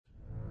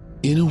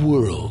In a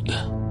world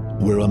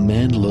where a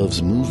man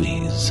loves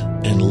movies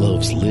and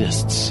loves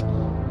lists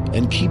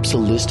and keeps a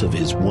list of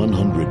his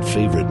 100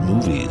 favorite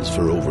movies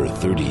for over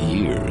 30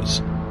 years,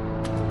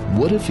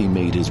 what if he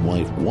made his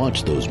wife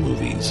watch those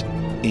movies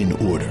in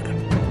order?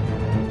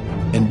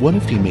 And what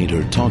if he made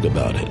her talk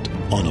about it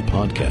on a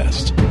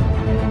podcast?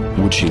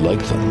 Would she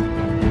like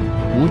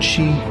them? Would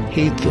she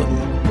hate them?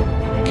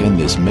 Can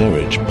this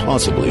marriage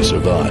possibly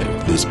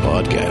survive this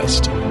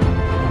podcast?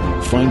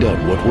 Find out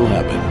what will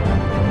happen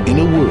in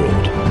a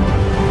world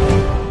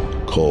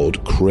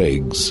called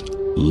Craig's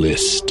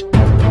List.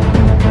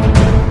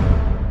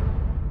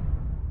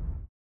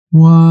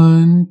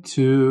 1,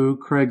 2,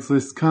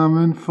 Craigslist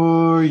coming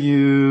for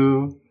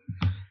you.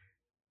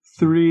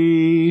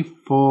 3,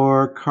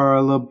 4,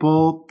 Carla,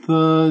 bolt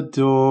the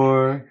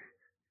door.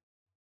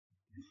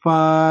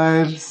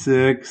 5,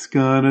 6,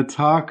 gonna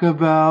talk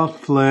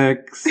about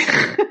flicks.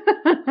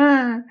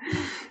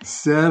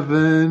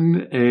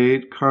 7,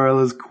 8,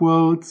 Carla's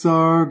quotes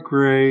are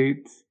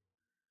great.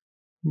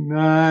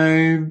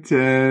 9,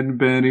 10,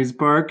 Benny's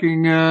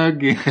barking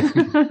again.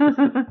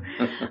 Oh,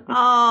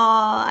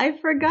 I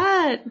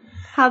forgot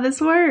how this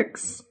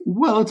works.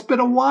 Well, it's been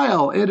a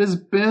while. It has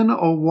been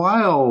a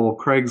while,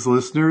 Craig's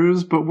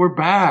listeners, but we're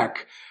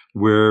back.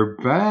 We're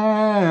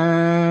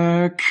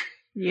back.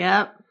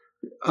 Yep.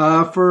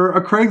 For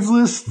a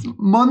Craigslist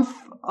month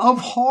of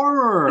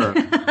horror.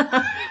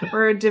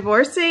 We're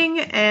divorcing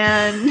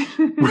and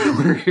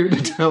We're here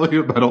to tell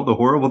you about all the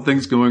horrible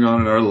things going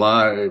on in our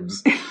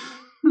lives.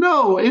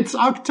 No, it's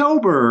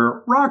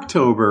October,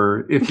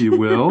 Rocktober, if you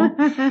will.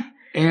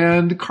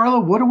 And Carla,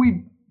 what are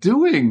we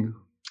doing?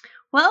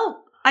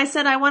 well, I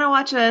said I want to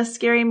watch a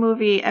scary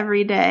movie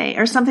every day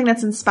or something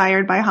that's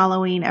inspired by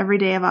Halloween every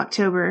day of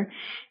October.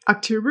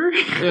 October?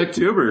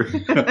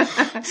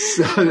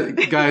 So,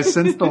 guys,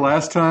 since the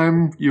last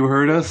time you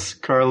heard us,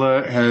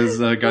 Carla has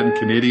gotten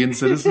Canadian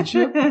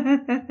citizenship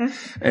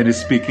and is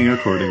speaking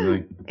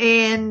accordingly.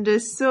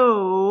 And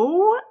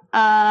so,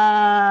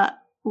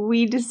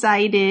 we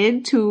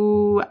decided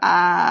to,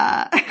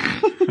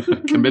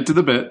 Commit to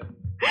the bit.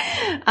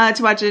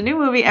 to watch a new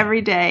movie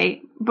every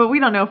day, but we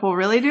don't know if we'll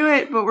really do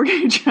it, but we're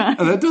going to try.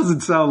 That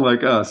doesn't sound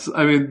like us.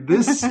 I mean,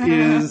 this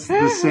is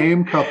the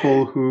same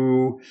couple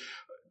who,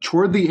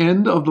 toward the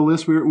end of the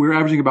list, we were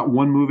averaging about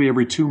one movie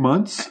every 2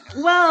 months.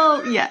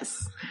 Well,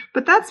 yes,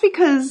 but that's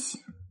because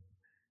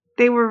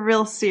they were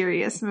real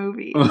serious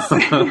movies.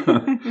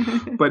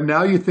 But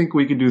now you think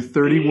we can do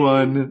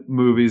 31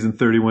 movies in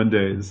 31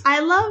 days.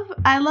 I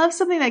love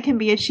something that can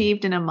be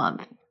achieved in a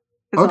month.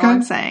 Is Okay. all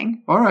I'm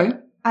saying. All right.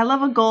 I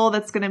love a goal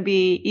that's going to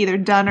be either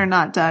done or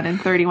not done in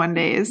 31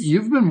 days.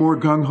 You've been more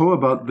gung-ho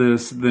about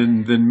this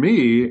than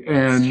me,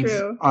 and It's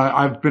true.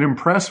 I've been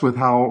impressed with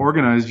how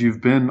organized you've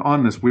been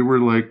on this. We were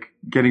like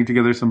getting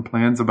together some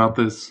plans about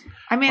this.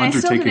 I mean, I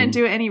still undertaking. didn't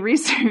do any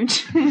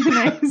research.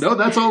 No,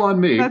 that's all on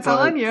me. That's all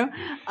but- on you.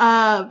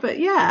 But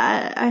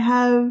yeah,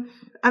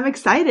 I'm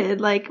excited.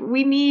 Like,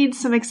 we need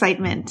some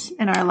excitement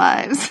in our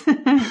lives.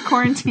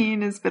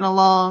 Quarantine has been a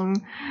long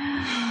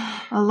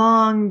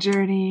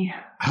journey.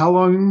 How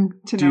long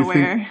To do you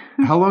nowhere.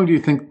 think? How long do you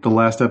think the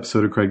last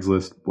episode of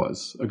Craigslist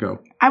was ago?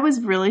 I was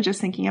really just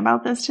thinking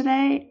about this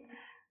today.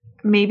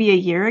 Maybe a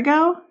year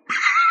ago.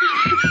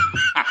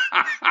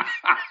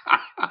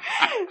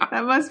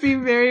 That must be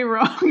very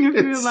wrong if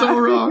you're It's so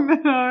wrong.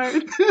 laughing that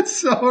hard. It's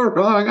so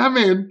wrong. I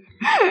mean,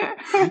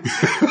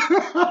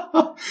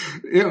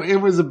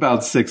 it was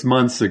about 6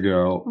 months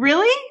ago.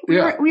 Really?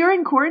 Yeah. We were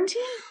in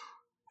quarantine?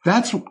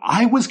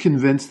 I was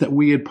convinced that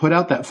we had put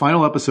out that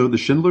final episode, the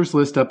Schindler's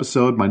List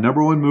episode, my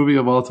number one movie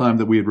of all time,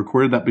 that we had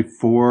recorded that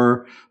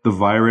before the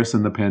virus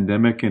and the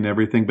pandemic and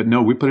everything. But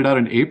no, we put it out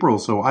in April.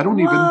 So I don't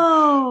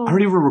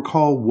even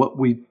recall what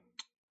we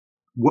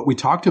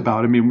talked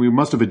about. I mean, we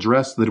must have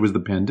addressed that it was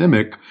the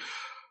pandemic,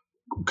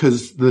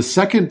 because the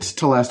second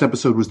to last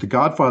episode was The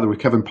Godfather with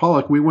Kevin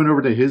Pollak. We went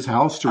over to his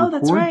house to record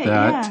that's right.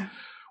 that. Yeah.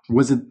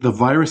 Was it the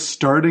virus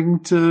starting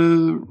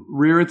to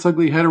rear its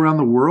ugly head around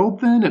the world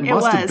then? It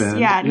must have been.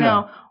 Yeah,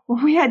 no.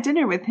 Well, we had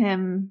dinner with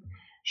him.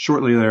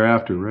 Shortly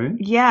thereafter, right?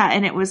 Yeah,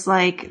 and it was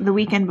like the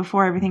weekend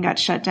before everything got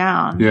shut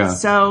down. Yeah.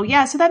 So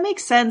that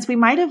makes sense. We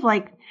might have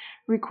like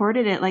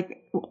recorded it like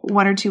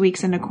 1 or 2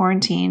 weeks into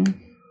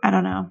quarantine. I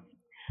don't know.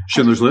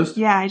 Schindler's List?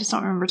 Yeah, I just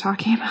don't remember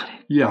talking about it.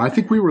 Yeah, I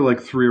think we were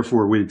like 3 or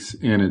 4 weeks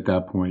in at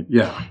that point.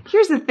 Yeah.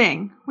 Here's the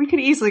thing. We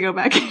could easily go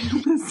back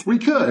and listen. We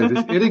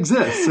could. It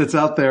exists. It's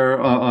out there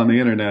on the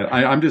internet.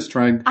 I'm just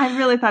trying. I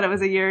really thought it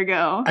was a year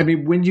ago. I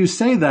mean, when you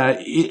say that,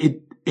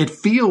 it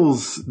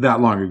feels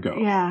that long ago.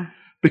 Yeah.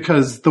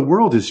 Because the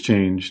world has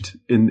changed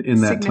in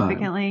that time.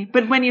 Significantly.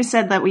 But when you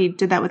said that we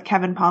did that with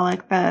Kevin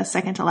Pollak, the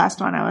second to last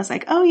one, I was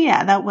like, oh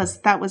yeah, that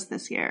was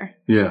this year.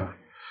 Yeah.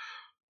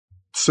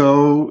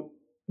 So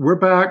we're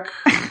back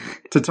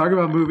to talk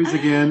about movies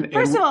again.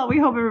 First of all, we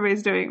hope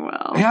everybody's doing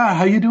well. Yeah,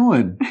 how you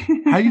doing?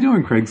 How you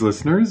doing, Craig's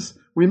listeners?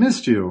 We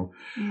missed you.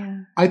 Yeah.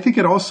 I think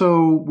it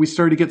also, we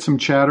started to get some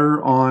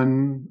chatter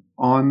on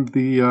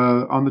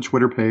the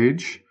Twitter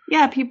page.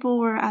 Yeah, people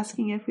were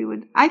asking if we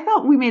would. I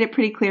thought we made it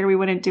pretty clear we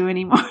wouldn't do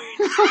any more in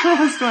the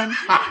last one.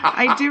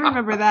 I do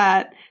remember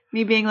that.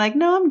 Me being like,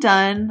 no, I'm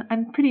done.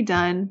 I'm pretty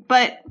done.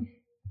 But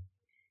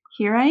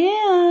here I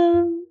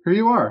am. Here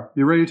you are.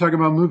 You're ready to talk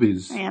about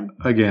movies. I am.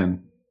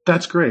 Again.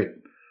 That's great.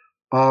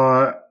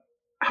 How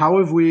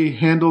have we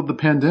handled the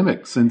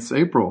pandemic since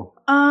April?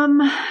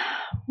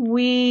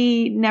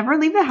 We never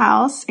leave the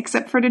house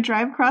except for to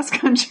drive cross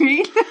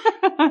country.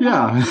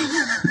 Yeah.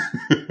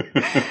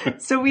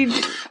 So we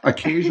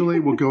occasionally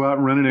we'll go out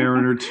and run an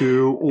errand or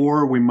two,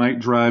 or we might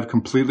drive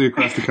completely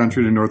across the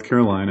country to North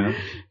Carolina.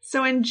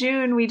 So in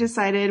June, we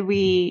decided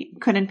we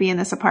couldn't be in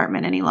this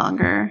apartment any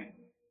longer.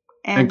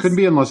 And couldn't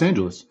be in Los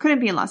Angeles.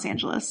 Couldn't be in Los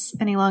Angeles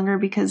any longer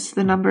because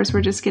the numbers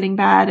were just getting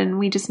bad, and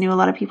we just knew a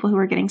lot of people who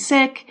were getting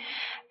sick.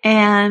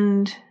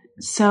 And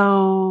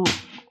so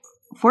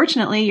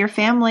fortunately, your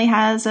family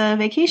has a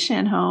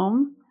vacation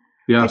home,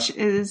 which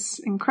is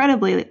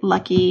incredibly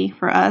lucky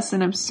for us,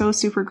 and I'm so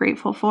super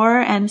grateful for.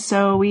 And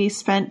so we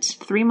spent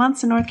 3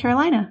 months in North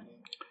Carolina.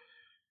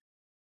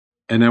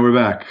 And now we're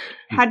back.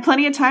 Had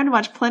plenty of time to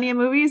watch plenty of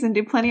movies and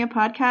do plenty of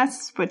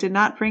podcasts, but did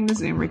not bring the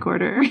Zoom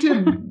recorder. We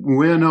didn't.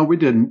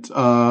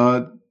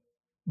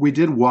 We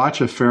did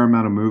watch a fair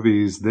amount of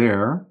movies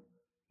there.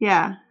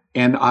 Yeah.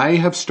 And I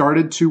have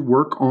started to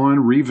work on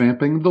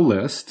revamping the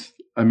list.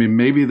 I mean,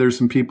 maybe there's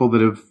some people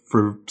that have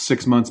for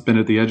 6 months been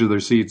at the edge of their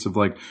seats of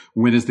like,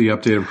 when is the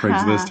update of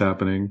Craig's List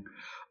happening?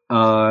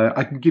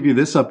 I can give you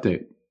this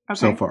update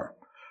so far.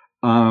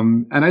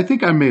 And I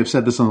think I may have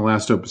said this on the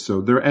last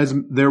episode.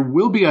 There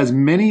will be as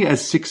many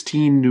as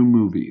 16 new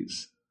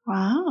movies.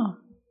 Wow.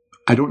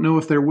 I don't know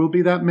if there will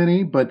be that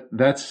many, but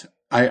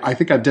I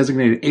think I've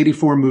designated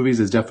 84 movies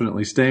as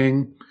definitely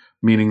staying,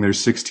 meaning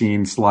there's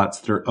 16 slots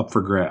that are up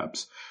for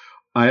grabs.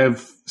 I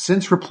have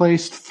since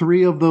replaced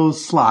 3 of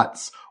those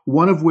slots,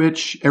 one of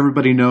which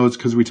everybody knows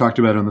because we talked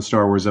about it on the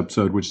Star Wars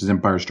episode, which is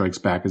Empire Strikes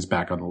Back, is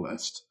back on the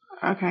list.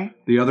 Okay.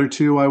 The other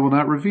 2 I will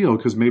not reveal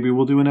because maybe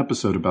we'll do an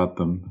episode about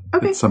them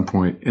at some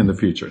point in the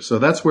future. So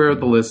that's where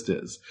the list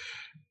is.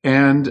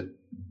 And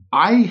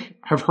I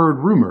have heard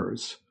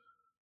rumors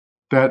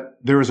that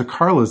there is a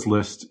Carla's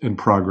List in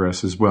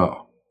progress as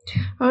well.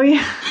 Oh,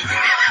 yeah.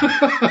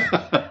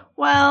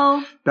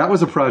 Well, that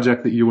was a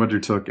project that you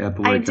undertook at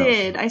the Lake House. I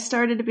did. I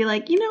started to be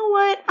like, you know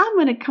what? I'm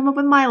going to come up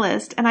with my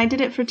list. And I did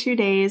it for 2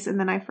 days and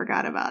then I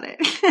forgot about it.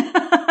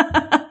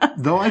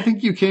 Though I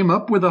think you came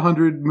up with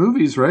 100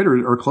 movies, right?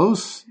 Or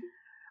close.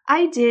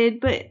 I did,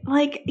 but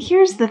like,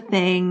 here's the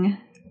thing.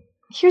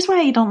 Here's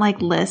why I don't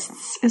like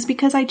lists, is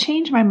because I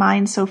change my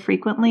mind so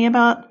frequently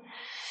about,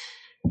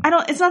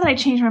 it's not that I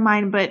change my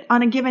mind, but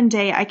on a given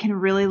day, I can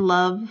really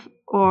love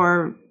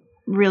or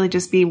really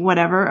just be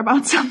whatever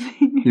about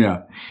something.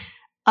 Yeah.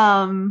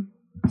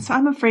 So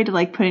I'm afraid to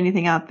like put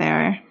anything out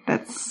there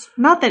that's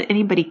not that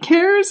anybody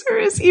cares or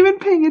is even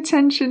paying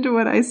attention to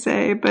what I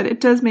say, but it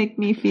does make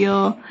me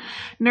feel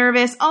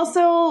nervous.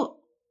 Also,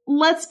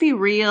 let's be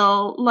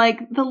real,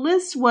 like the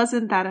list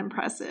wasn't that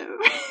impressive.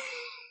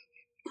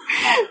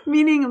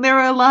 Meaning there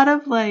were a lot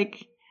of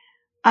like,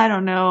 I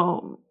don't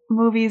know,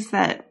 movies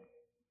that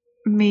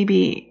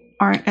maybe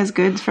aren't as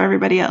good for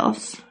everybody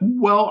else.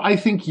 Well, I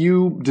think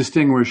you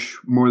distinguish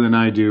more than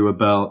I do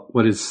about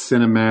what is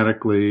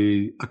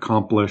cinematically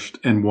accomplished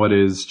and what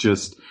is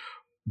just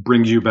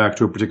brings you back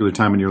to a particular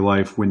time in your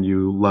life when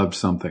you loved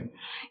something.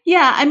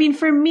 Yeah, I mean,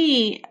 for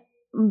me,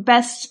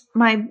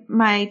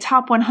 my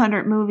top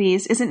 100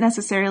 movies isn't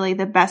necessarily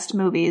the best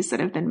movies that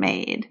have been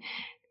made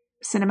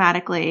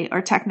cinematically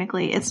or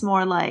technically. It's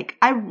more like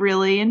I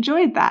really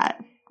enjoyed that,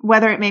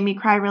 whether it made me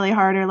cry really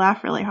hard or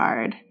laugh really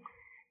hard.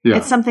 Yeah.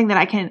 It's something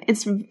that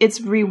it's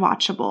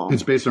rewatchable.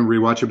 It's based on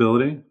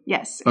rewatchability?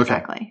 Yes,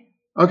 exactly.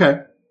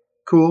 Okay.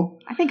 Cool.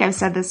 I think I've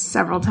said this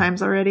several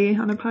times already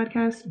on the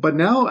podcast. But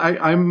now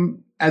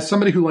I'm, as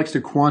somebody who likes to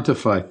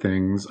quantify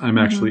things, I'm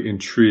actually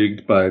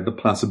intrigued by the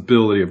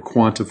possibility of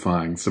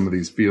quantifying some of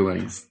these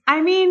feelings.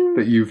 I mean,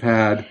 that you've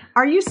had.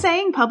 Are you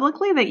saying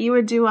publicly that you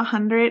would do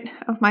 100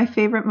 of my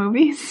favorite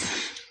movies?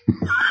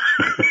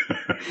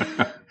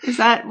 Is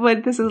that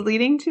what this is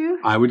leading to?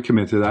 I would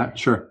commit to that.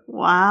 Sure.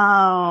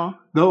 Wow.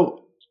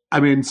 Though, I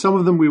mean, some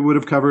of them we would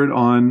have covered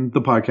on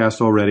the podcast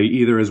already,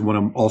 either as one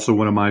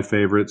of my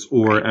favorites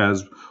or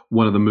as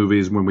one of the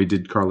movies when we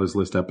did Carla's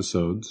List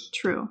episodes.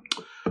 True.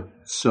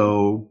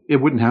 So it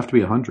wouldn't have to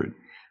be 100.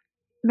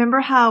 Remember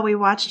how we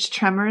watched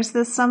Tremors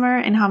this summer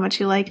and how much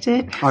you liked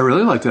it? I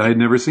really liked it. I had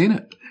never seen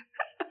it.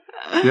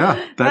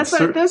 Yeah. Those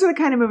are the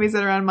kind of movies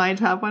that are on my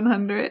top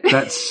 100.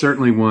 That's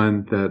certainly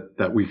one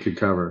that we could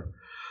cover.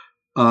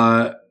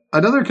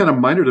 Another kind of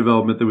minor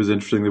development that was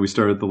interesting that we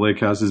started at the Lake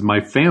House is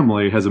my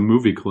family has a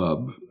movie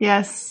club.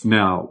 Yes.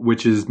 Now,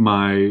 which is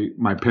my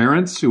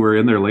parents who are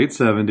in their late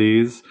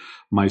 70s,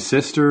 my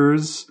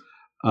sisters,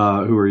 who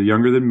are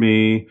younger than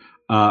me,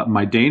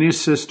 my Danish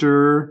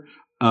sister,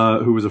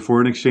 who was a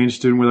foreign exchange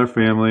student with our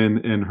family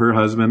and her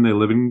husband. They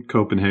live in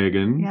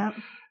Copenhagen. Yep.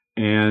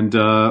 And,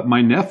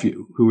 my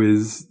nephew who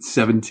is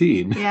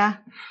 17. Yeah.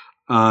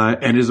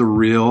 and is a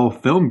real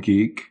film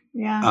geek.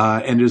 Yeah.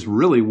 And is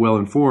really well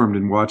informed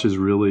and watches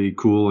really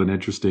cool and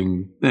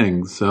interesting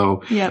things.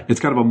 So it's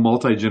kind of a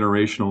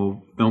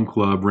multi-generational film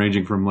club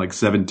ranging from like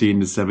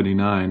 17 to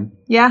 79.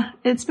 Yeah,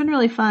 it's been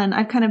really fun.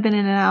 I've kind of been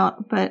in and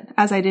out, but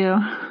as I do.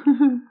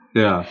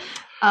 Yeah.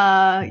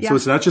 So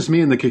it's not just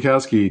me and the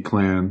Kikowski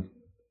clan.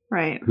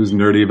 Right. Who's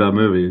nerdy about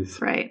movies.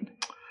 Right.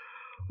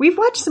 We've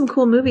watched some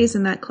cool movies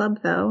in that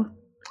club, though.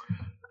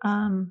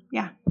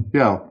 Yeah.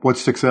 Yeah. What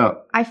sticks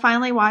out? I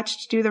finally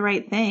watched Do the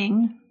Right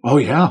Thing. Oh,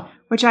 yeah.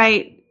 Which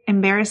I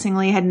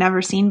embarrassingly had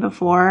never seen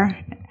before,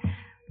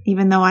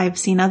 even though I've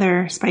seen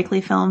other Spike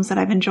Lee films that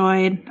I've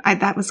enjoyed.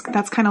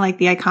 That's kind of like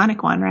the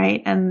iconic one,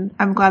 right? And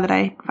I'm glad that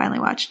I finally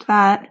watched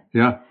that.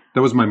 Yeah.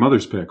 That was my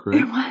mother's pick, right?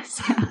 It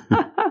was.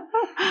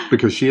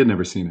 Because she had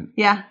never seen it.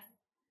 Yeah.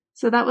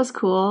 So that was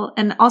cool.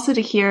 And also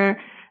to hear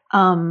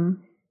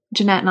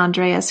Jeanette and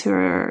Andreas, who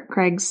are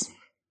Craig's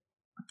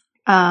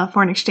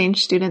foreign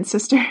exchange student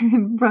sister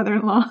and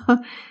brother-in-law,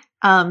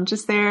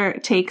 just their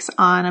takes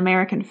on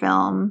American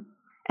film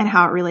and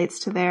how it relates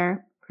to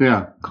their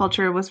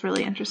culture was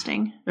really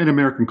interesting. And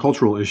American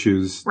cultural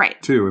issues,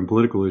 right, too, and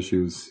political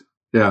issues.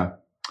 Yeah.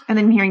 And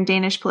then hearing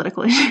Danish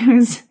political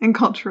issues and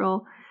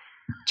cultural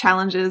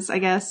challenges, I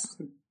guess.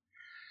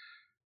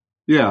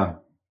 Yeah.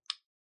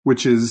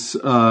 Which is,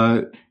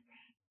 I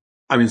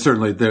mean,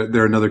 certainly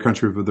they're another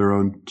country with their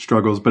own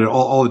struggles, but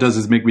all it does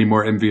is make me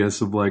more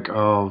envious of like,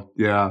 oh,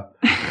 yeah.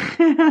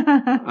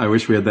 I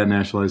wish we had that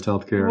nationalized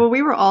healthcare. Well,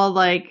 we were all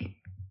like,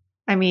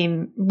 I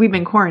mean, we've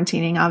been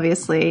quarantining,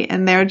 obviously,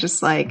 and they're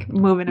just like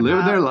moving about.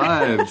 Live their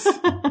lives.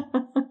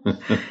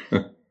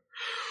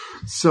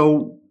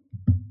 So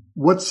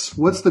what's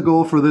the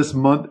goal for this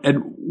month?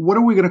 And what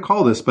are we going to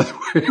call this, by the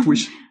way?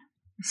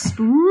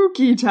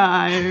 Spooky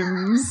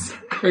Times.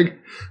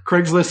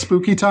 Craigslist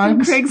Spooky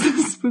Times?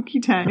 Craigslist Spooky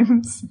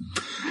Times.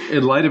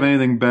 In light of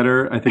anything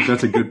better, I think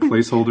that's a good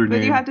placeholder name.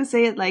 But you have to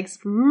say it like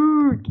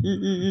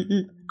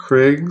spooky.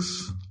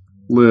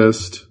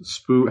 Craigslist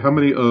Spook. How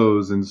many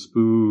O's in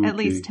spooky? At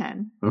least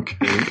 10.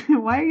 Okay.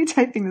 Why are you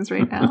typing this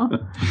right now?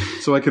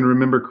 So I can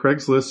remember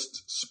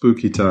Craigslist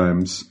Spooky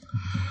Times.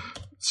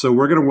 So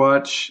we're going to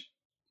watch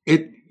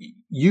it.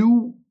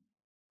 You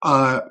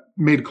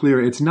made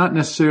clear it's not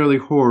necessarily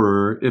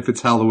horror if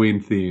it's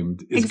Halloween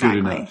themed. It's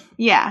exactly. Good enough.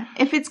 Yeah.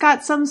 If it's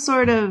got some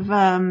sort of,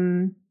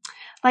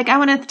 like I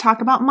want to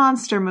talk about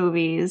monster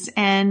movies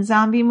and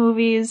zombie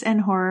movies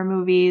and horror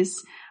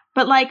movies,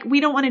 but like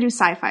we don't want to do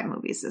sci-fi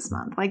movies this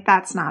month. Like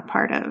that's not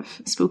part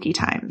of Spooky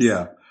Times.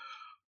 Yeah.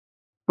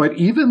 But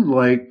even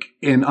like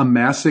in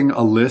amassing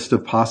a list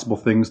of possible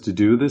things to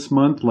do this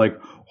month, like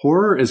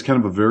horror is kind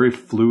of a very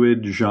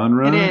fluid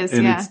genre. It is,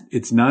 and yeah.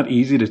 It's not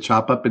easy to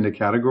chop up into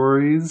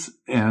categories.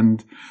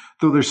 And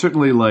though there's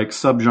certainly like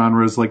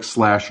subgenres like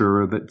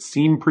slasher that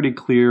seem pretty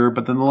clear,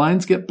 but then the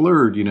lines get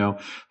blurred, you know.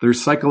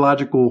 There's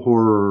psychological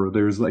horror.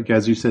 There's like,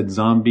 as you said,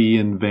 zombie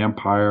and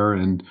vampire.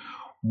 And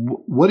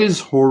what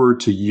is horror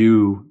to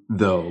you,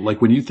 though? Like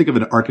when you think of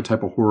an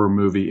archetypal horror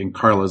movie in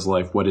Carla's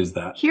life, what is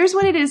that? Here's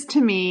what it is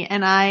to me.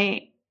 And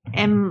I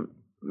am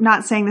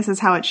not saying this is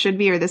how it should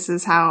be or this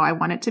is how I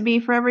want it to be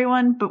for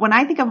everyone. But when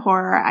I think of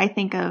horror, I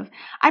think of,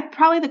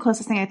 probably the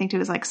closest thing I think to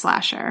is like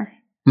slasher,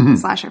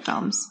 slasher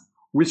films.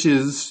 Which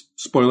is,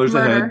 spoilers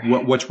Murder.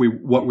 ahead,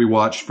 what we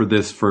watched for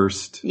this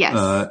first Yes.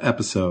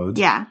 episode.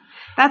 Yeah.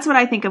 That's what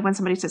I think of when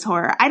somebody says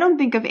horror. I don't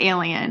think of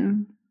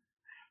Alien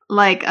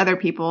like other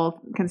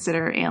people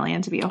consider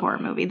Alien to be a horror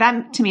movie.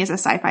 That to me is a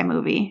sci-fi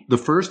movie. The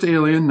first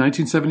Alien,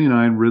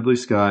 1979, Ridley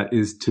Scott,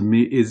 is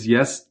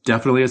yes,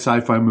 definitely a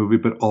sci-fi movie,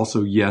 but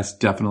also yes,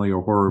 definitely a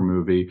horror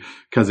movie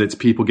because it's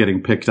people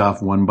getting picked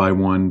off one by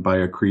one by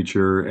a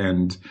creature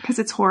and because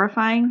it's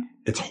horrifying.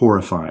 It's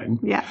horrifying.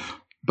 Yeah.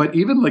 But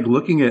even like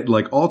looking at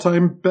like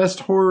all-time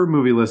best horror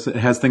movie lists, it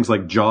has things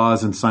like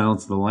Jaws and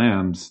Silence of the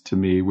Lambs to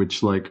me,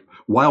 which like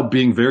while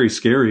being very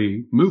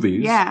scary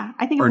movies, yeah,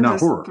 I think are of them not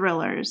as horror.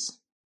 thrillers.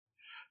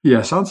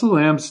 Yeah, Silence of the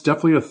Lambs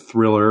definitely a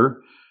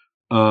thriller.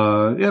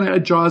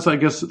 And Jaws, I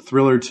guess,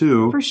 thriller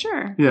too. For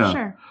sure. Yeah. For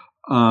sure.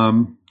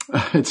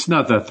 It's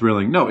not that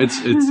thrilling. No,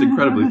 it's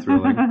incredibly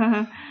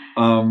thrilling.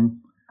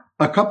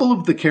 A couple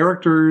of the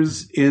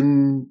characters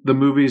in the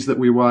movies that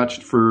we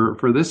watched for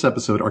this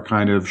episode are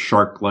kind of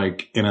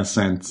shark-like in a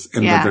sense,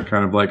 and that they're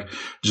kind of like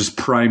just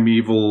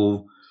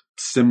primeval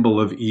symbol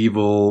of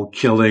evil,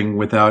 killing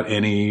without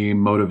any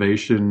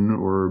motivation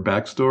or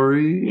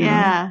backstory.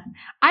 Yeah.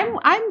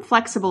 I'm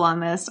flexible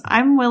on this.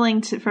 I'm willing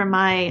to, for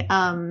my,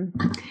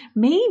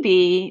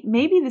 maybe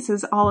this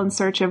is all in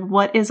search of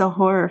what is a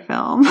horror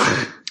film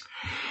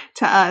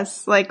to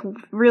us, like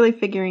really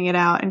figuring it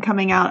out and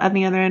coming out on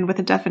the other end with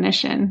a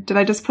definition. Did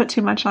I just put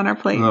too much on our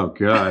plate? Oh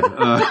God.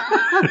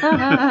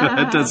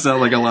 That does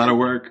sound like a lot of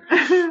work.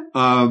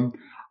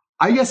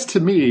 I guess to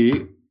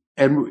me,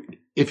 and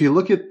if you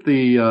look at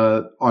the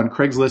on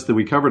Craigslist that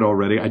we covered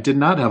already, I did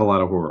not have a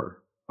lot of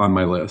horror on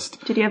my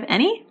list. Did you have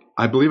any?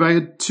 I believe I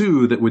had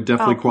two that would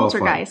definitely qualify.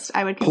 Poltergeist,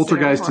 I would consider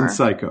Poltergeist horror. and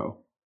Psycho.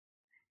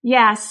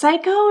 Yeah,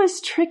 Psycho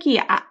is tricky.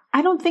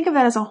 I don't think of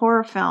that as a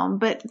horror film,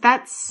 but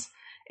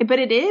But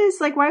it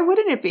is. Like, why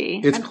wouldn't it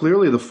be? It's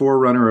clearly the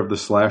forerunner of the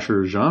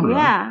slasher genre.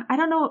 Yeah. I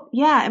don't know.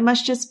 Yeah. It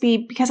must just be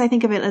because I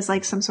think of it as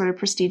like some sort of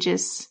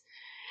prestigious.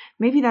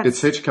 Maybe that's.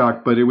 It's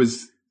Hitchcock, but it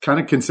was kind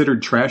of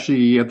considered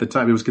trashy at the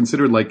time. It was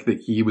considered like that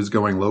he was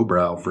going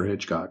lowbrow for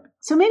Hitchcock.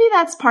 So maybe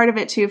that's part of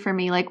it too for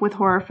me. Like with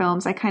horror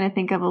films, I kind of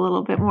think of a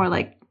little bit more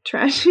like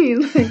trashy,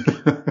 like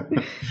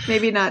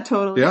maybe not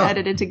totally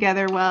edited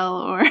together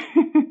well or.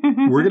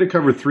 We're going to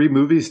cover 3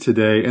 movies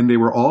today, and they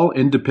were all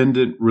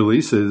independent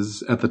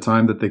releases at the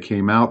time that they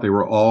came out. They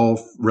were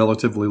all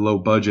relatively low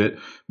budget,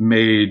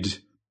 made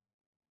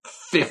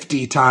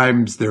 50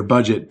 times their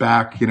budget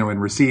back, in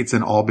receipts,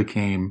 and all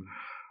became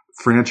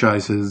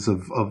franchises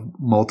of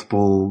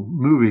multiple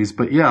movies.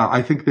 But yeah,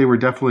 I think they were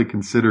definitely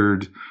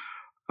considered,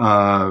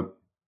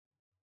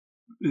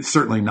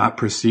 certainly not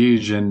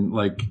prestige and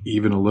like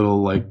even a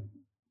little like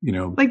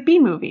B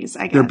movies,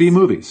 I guess. They're B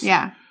movies.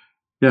 Yeah.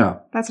 Yeah.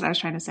 That's what I was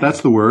trying to say. That's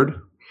the word.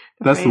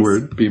 That's the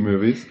word, B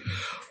movies.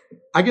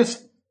 I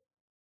guess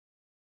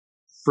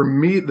for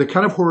me, the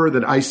kind of horror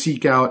that I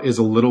seek out is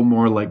a little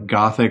more like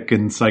gothic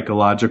and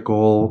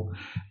psychological.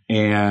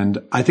 And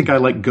I think I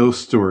like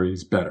ghost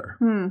stories better.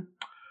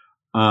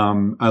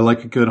 I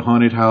like a good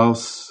haunted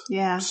house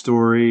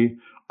story.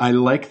 I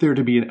like there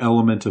to be an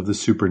element of the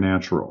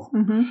supernatural.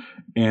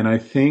 And I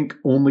think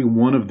only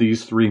one of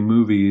these 3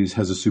 movies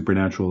has a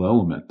supernatural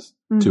element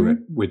to it,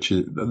 which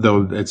is,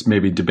 though it's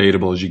maybe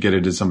debatable as you get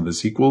into some of the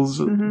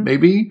sequels,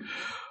 maybe.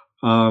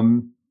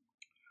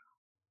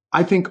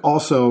 I think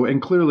also,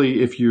 and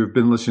clearly if you've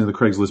been listening to the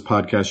Craigslist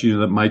podcast, you know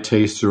that my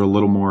tastes are a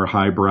little more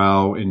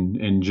highbrow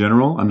in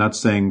general. I'm not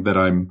saying that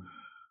I'm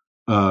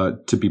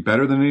to be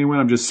better than anyone.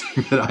 I'm just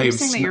saying that I am.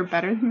 Saying that you're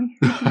better than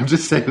me. I'm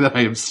just saying that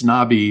I have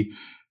snobby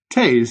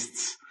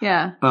tastes.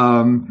 Yeah.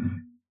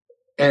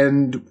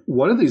 And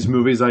one of these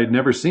movies I had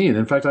never seen.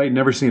 In fact, I had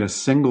never seen a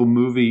single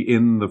movie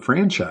in the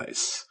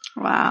franchise.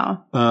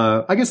 Wow.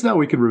 I guess now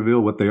we can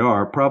reveal what they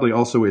are. Probably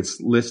also it's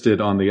listed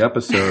on the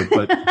episode,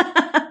 but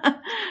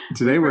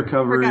today we're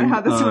covering. Forgot how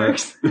this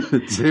works.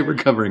 Today we're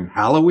covering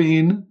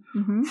Halloween,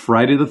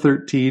 Friday the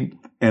 13th,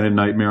 and A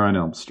Nightmare on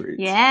Elm Street.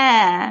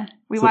 Yeah.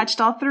 We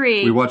watched all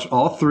 3. We watched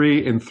all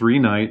 3 in 3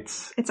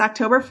 nights. It's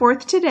October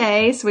 4th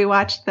today, so we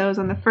watched those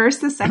on the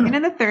 1st, the 2nd,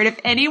 and the 3rd, if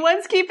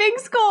anyone's keeping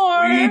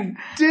score. We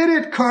did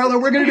it, Carla.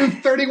 We're going to do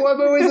 31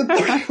 movies in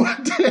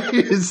 31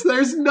 days.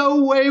 There's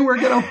no way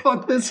we're going to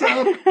fuck this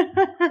up.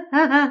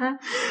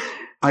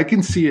 I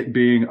can see it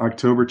being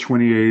October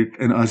 28th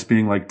and us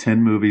being like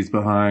 10 movies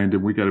behind,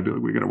 and we got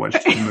to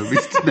watch 10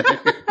 movies today.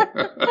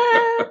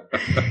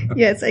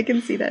 Yes, I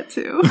can see that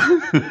too.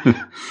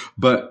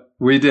 But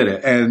we did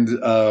it. And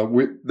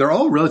they're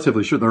all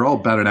relatively short. They're all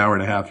about an hour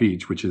and a half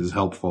each, which is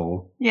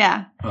helpful.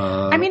 Yeah.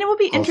 I mean, it will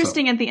be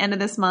interesting at the end of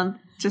this month,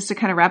 just to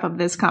kind of wrap up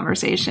this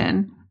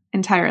conversation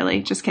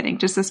entirely. Just kidding.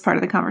 Just this part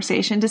of the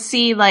conversation to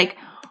see like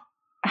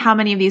how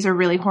many of these are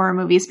really horror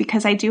movies,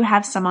 because I do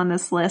have some on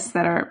this list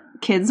that are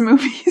kids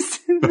movies.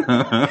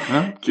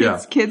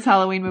 Kids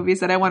Halloween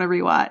movies that I want to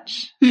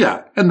rewatch.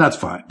 Yeah. And that's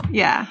fine.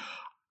 Yeah.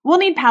 We'll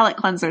need palate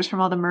cleansers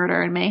from all the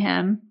murder and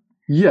mayhem.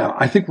 Yeah,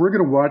 I think we're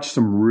going to watch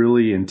some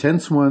really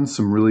intense ones,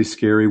 some really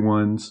scary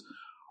ones.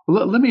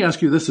 Let me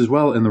ask you this as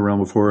well in the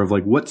realm of horror of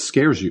like, what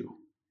scares you?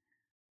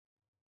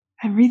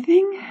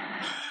 Everything?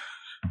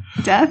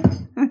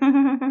 Death?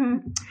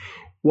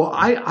 Well,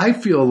 I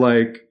feel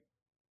like,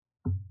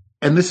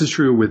 and this is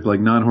true with like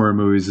non-horror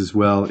movies as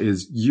well,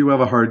 is you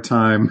have a hard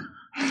time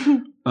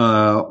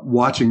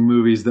watching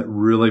movies that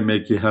really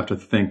make you have to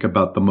think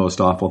about the most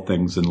awful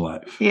things in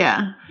life.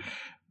 Yeah.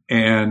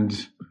 And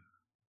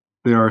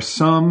there are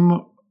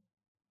some,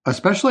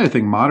 especially I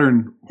think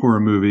modern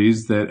horror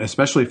movies that,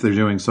 especially if they're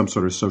doing some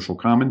sort of social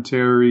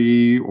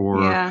commentary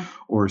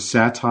or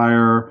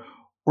satire,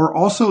 or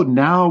also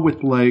now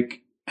with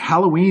like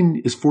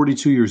Halloween is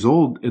 42 years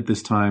old at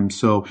this time.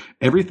 So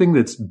everything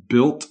that's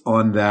built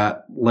on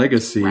that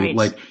legacy,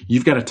 like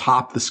you've got to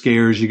top the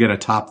scares, you got to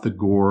top the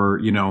gore,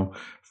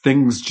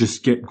 things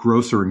just get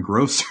grosser and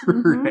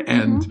grosser.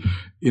 And,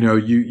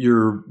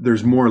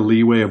 there's more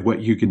leeway of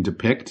what you can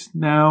depict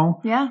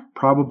now. Yeah.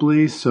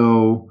 Probably.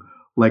 So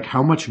like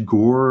how much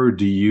gore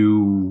do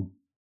you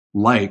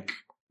like?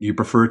 You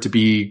prefer it to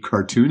be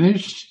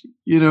cartoonish,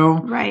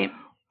 Right.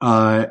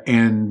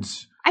 And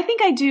I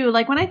think I do.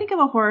 Like when I think of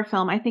a horror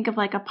film, I think of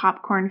like a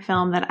popcorn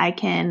film that I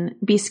can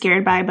be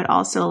scared by, but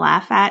also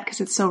laugh at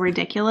because it's so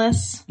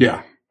ridiculous.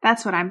 Yeah.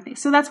 That's what I'm thinking.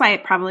 So that's why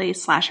probably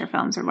slasher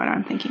films are what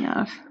I'm thinking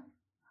of.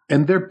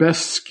 And they're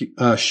best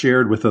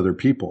shared with other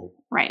people.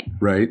 Right.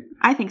 Right.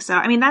 I think so.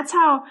 I mean, that's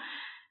how,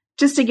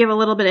 just to give a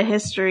little bit of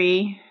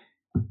history,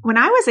 when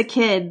I was a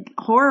kid,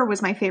 horror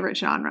was my favorite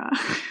genre.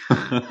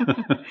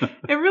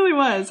 It really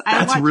was.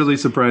 That's really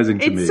surprising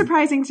to me. It's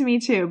surprising to me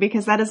too,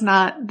 because that is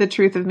not the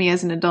truth of me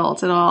as an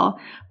adult at all.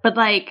 But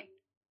like,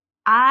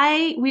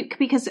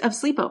 because of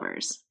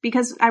sleepovers,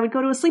 because I would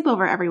go to a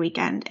sleepover every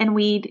weekend and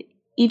we'd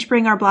each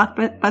bring our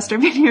Blockbuster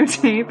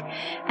videotape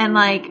and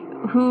like,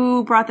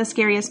 who brought the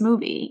scariest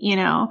movie,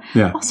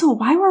 Yeah. Also,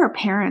 why were our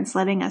parents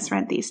letting us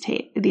rent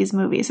these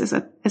movies is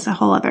a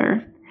whole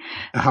other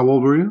How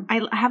old were you?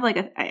 I have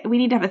we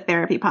need to have a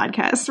therapy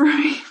podcast where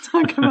we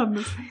talk about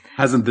this.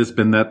 Hasn't this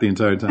been that the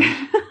entire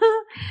time?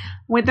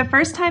 With the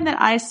first time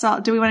that I saw,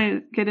 do we want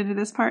to get into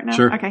this part now?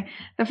 Sure. Okay.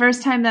 The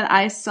first time that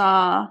I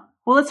saw,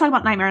 well, let's talk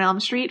about Nightmare on Elm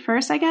Street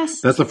first, I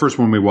guess. That's the first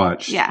one we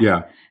watched.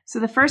 Yeah. So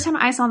the first time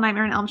I saw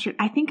Nightmare on Elm Street,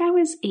 I think I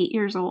was 8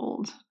 years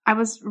old. I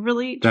was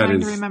really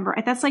trying to remember.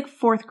 That's like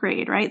 4th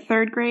grade, right?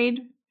 3rd grade.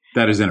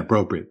 That is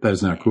inappropriate. That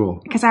is not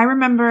cool. Because I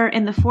remember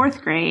in the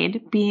 4th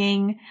grade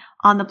being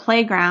on the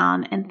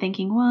playground and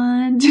thinking,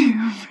 1,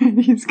 2,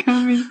 Freddy's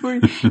coming for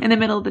you in the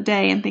middle of the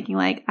day and thinking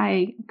like,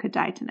 I could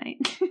die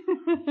tonight.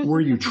 Were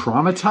you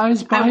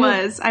traumatized by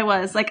it? I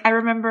was. Like, I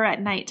remember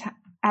at nighttime,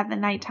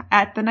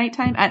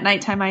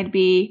 I'd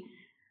be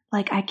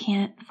like, I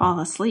can't fall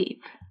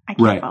asleep.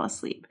 Fall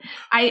asleep.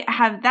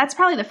 That's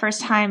probably the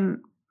first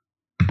time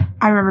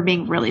I remember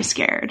being really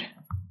scared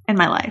in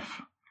my life.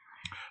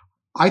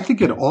 I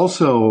think it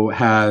also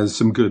has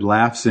some good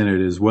laughs in it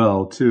as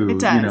well, too. It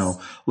does. You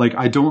know, like,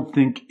 I don't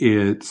think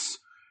it's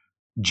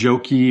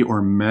jokey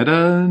or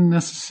meta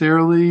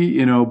necessarily,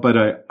 you know,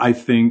 but I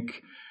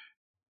think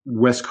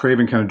Wes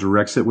Craven kind of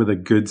directs it with a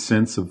good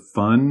sense of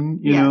fun,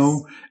 you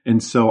know?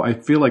 And so I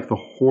feel like the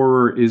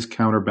horror is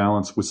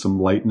counterbalanced with some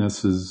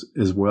lightness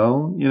as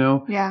well, you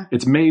know? Yeah.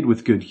 It's made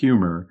with good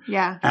humor.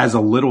 Yeah. As a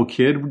little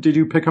kid, did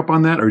you pick up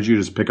on that, or did you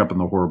just pick up on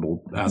the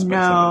horrible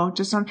aspects of it?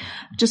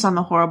 just on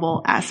the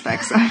horrible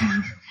aspects.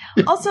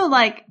 Also,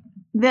 like,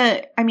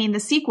 the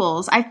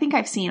sequels, I think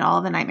I've seen all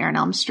of the Nightmare on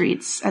Elm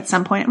Streets at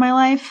some point in my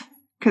life,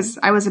 because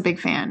I was a big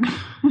fan.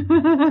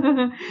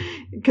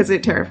 Because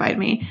it terrified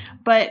me.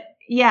 But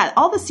yeah,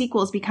 all the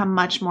sequels become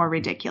much more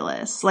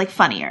ridiculous, like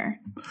funnier.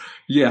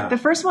 Yeah. The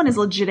first one is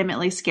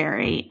legitimately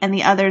scary, and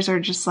the others are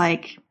just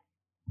like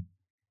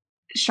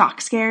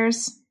shock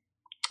scares,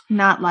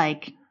 not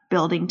like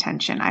building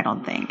tension, I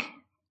don't think.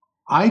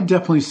 I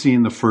definitely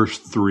seen the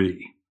first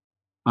 3.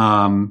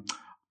 And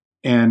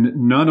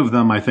none of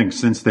them, I think,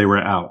 since they were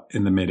out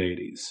in the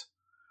mid-'80s.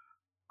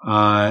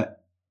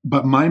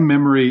 But my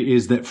memory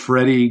is that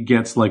Freddy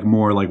gets like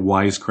more like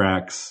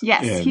wisecracks.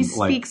 Yes, he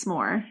speaks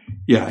more.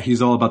 Yeah,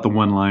 he's all about the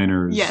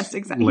one-liners. Yes,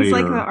 exactly.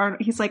 Later.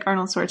 He's like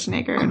Arnold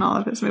Schwarzenegger in all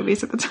of his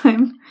movies at the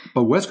time.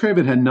 But Wes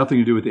Craven had nothing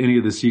to do with any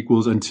of the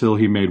sequels until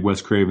he made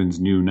Wes Craven's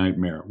New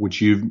Nightmare, which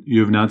you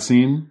have not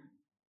seen?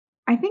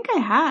 I think I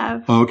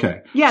have. Oh, okay.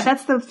 Yeah,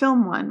 that's the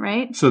film one,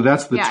 right? So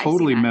that's the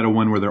totally meta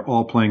one where they're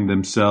all playing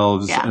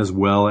themselves as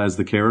well as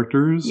the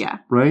characters. Yeah.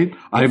 Right?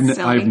 I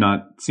have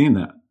not seen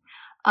that.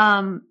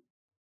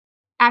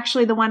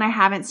 Actually, the one I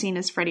haven't seen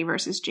is Freddy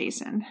vs.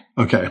 Jason.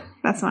 Okay.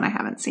 That's the one I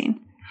haven't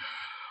seen.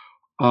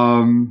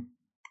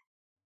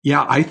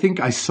 Yeah, I think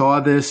I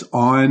saw this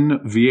on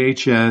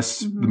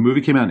VHS. Mm-hmm. The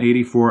movie came out in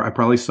 84. I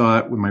probably saw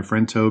it with my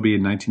friend Toby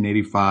in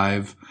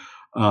 1985,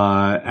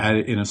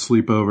 in a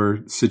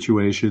sleepover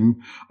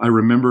situation. I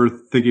remember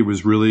thinking it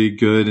was really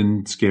good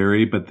and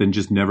scary, but then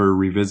just never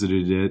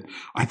revisited it.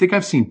 I think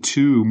I've seen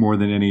 2 more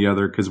than any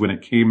other, because when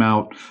it came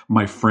out,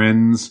 my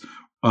friends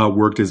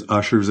worked as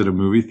ushers at a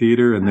movie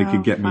theater, and they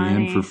could get me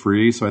in for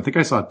free. So I think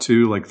I saw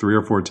 2 like 3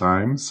 or 4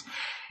 times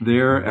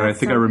there. And I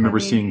think I remember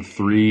seeing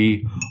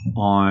 3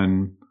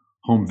 on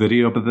home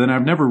video, but then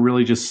I've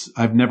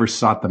never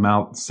sought them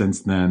out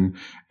since then.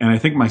 And I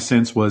think my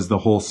sense was the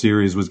whole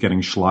series was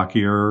getting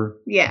schlockier.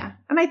 Yeah.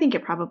 And I think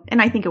it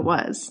definitely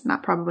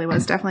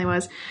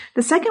was.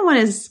 The second one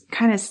is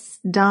kind of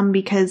dumb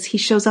because he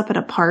shows up at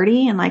a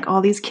party and like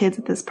all these kids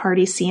at this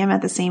party see him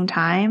at the same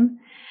time.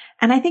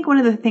 And I think one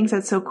of the things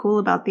that's so cool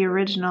about the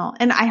original,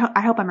 and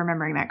I hope I'm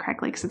remembering that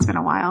correctly because it's been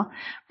a while,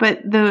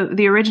 but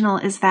the original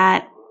is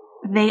that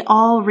they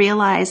all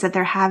realize that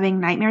they're having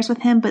nightmares with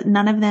him, but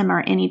none of them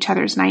are in each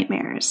other's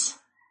nightmares.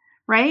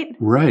 Right?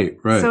 Right.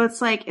 So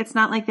it's like, it's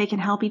not like they can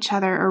help each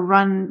other or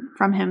run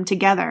from him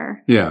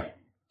together. Yeah.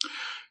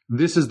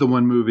 This is the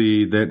one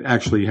movie that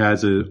actually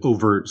has an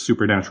overt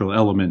supernatural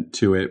element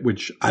to it,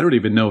 which I don't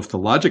even know if the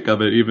logic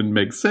of it even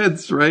makes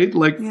sense, right?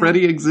 Like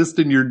Freddy exists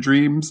in your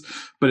dreams,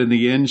 but in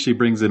the end, she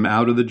brings him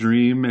out of the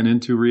dream and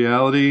into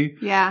reality.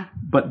 Yeah.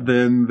 But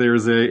then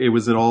was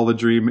it all a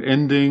dream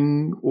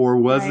ending, or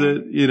was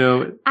it, you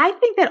know? I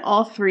think that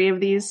all 3 of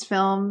these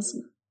films,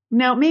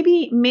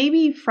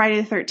 maybe Friday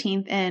the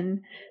 13th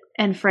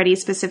and Freddy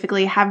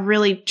specifically have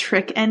really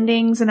trick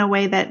endings in a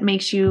way that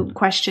makes you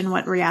question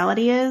what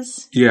reality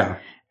is. Yeah.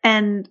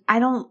 And I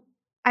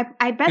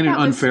bet in an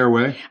unfair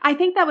way. I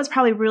think that was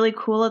probably really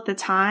cool at the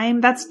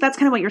time. That's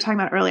kind of what you were talking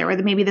about earlier, where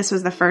maybe this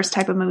was the first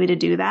type of movie to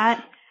do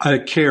that.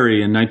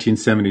 Carrie in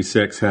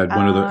 1976 had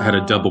had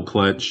a double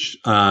clutch.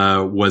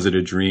 Was it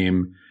a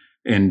dream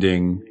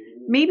ending?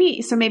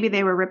 Maybe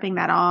they were ripping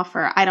that off,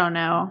 or I don't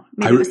know.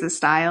 Maybe it was the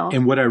style.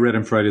 And what I read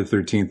on Friday the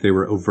 13th, they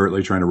were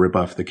overtly trying to rip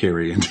off the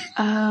Carrie ending.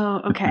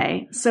 Oh,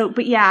 okay.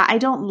 But yeah, I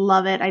don't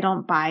love it. I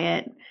don't buy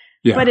it.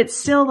 Yeah. But it's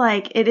still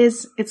like,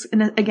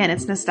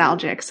 it's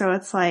nostalgic. So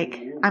it's like,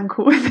 I'm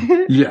cool with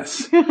it.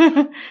 Yes.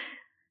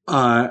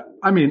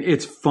 I mean,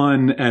 it's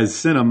fun as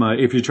cinema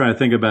if you're trying to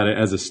think about it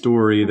as a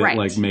story that Right.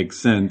 like makes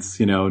sense.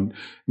 You know,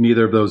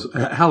 neither of those.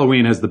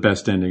 Halloween has the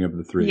best ending of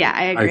the three. Yeah,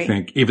 I agree. I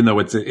think, even though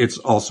it's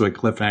also a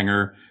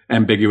cliffhanger,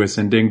 ambiguous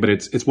ending, but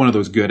it's one of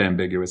those good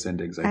ambiguous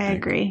endings. I think.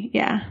 agree.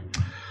 Yeah.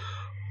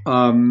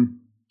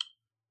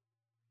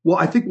 Well,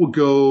 I think we'll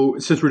go,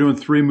 since we're doing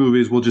 3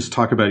 movies, we'll just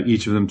talk about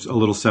each of them a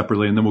little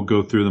separately, and then we'll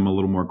go through them a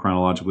little more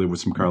chronologically with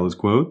some Carla's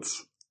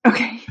quotes.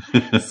 Okay.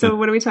 So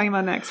what are we talking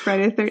about next?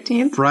 Friday the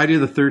 13th? Friday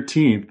the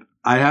 13th.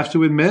 I have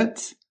to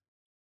admit,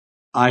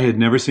 I had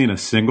never seen a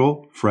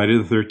single Friday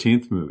the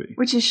 13th movie.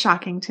 Which is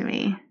shocking to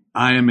me.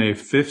 I am a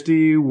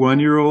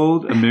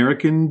 51-year-old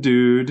American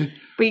dude.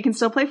 But you can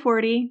still play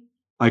 40.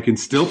 I can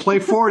still play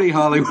 40,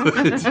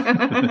 Hollywood.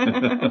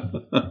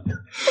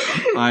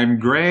 I'm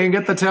graying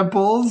at the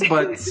temples,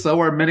 but so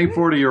are many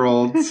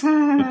 40-year-olds.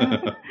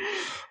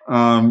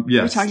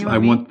 Yes, I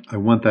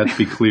want that to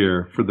be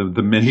clear for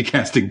the many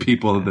casting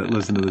people that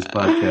listen to this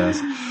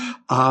podcast.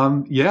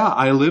 Yeah,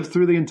 I lived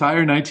through the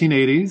entire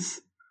 1980s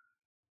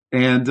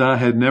and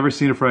had never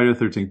seen a Friday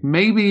the 13th.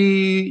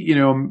 Maybe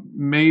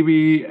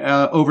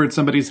over at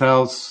somebody's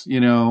house,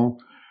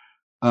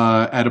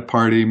 at a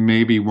party,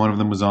 maybe one of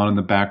them was on in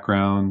the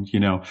background,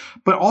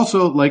 but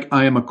also like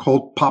I am a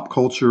pop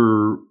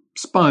culture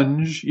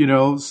sponge,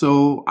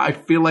 so I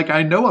feel like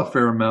I know a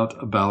fair amount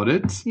about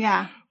it.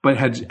 Yeah. But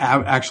had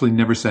actually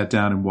never sat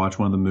down and watched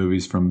one of the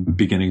movies from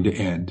beginning to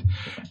end.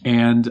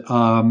 And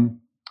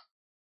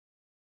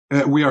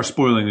we are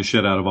spoiling the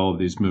shit out of all of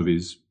these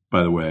movies,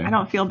 by the way. I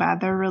don't feel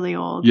bad. They're really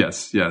old.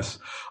 Yes. Friday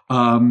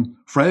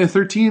the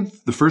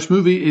 13th, the first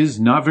movie is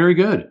not very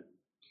good.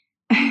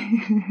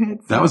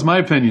 That was my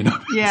opinion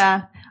of it.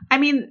 Yeah. I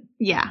mean,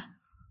 yeah.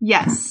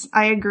 Yes,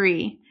 I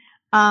agree.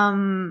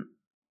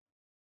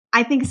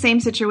 I think same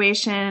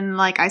situation.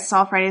 Like I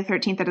saw Friday the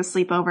 13th at a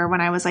sleepover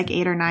when I was like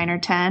 8 or 9 or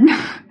 10.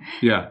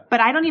 Yeah. But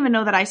I don't even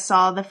know that I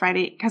saw the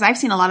Friday, because I've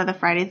seen a lot of the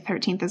Friday the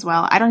 13th as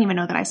well. I don't even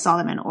know that I saw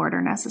them in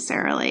order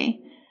necessarily.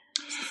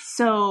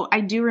 So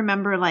I do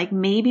remember like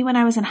maybe when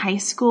I was in high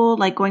school,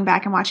 like going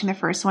back and watching the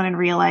first one and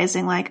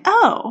realizing like,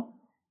 oh,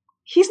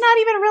 he's not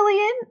even really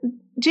in.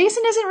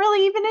 Jason isn't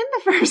really even in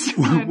the first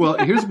one. Well,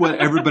 here's what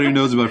everybody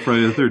knows about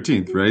Friday the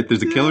 13th, right?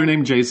 There's a killer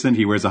named Jason.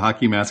 He wears a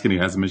hockey mask and he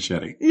has a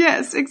machete.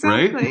 Yes,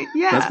 exactly. Right?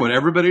 Yeah. That's what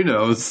everybody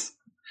knows.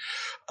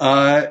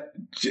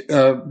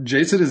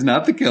 Jason is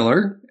not the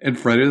killer in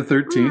Friday the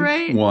 13th.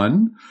 Right.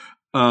 1.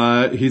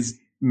 He's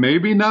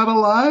maybe not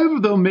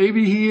alive, though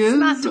maybe he is. It's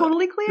not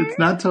totally clear. It's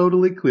not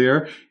totally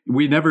clear.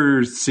 We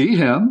never see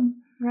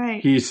him.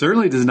 Right. He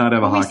certainly does not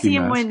have a hockey mask. We see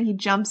him when he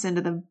jumps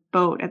into the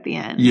boat at the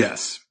end.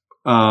 Yes.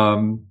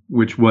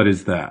 What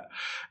is that?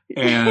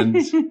 And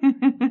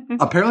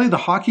apparently the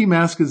hockey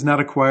mask is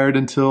not acquired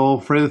until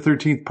Friday the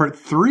 13th Part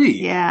 3.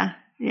 Yeah.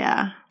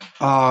 Yeah.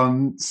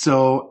 And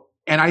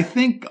I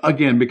think,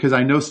 again, because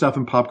I know stuff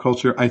in pop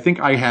culture, I think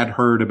I had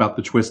heard about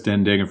the twist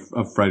ending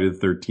of Friday the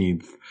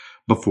 13th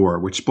before,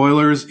 which,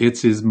 spoilers,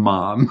 it's his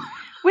mom.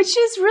 Which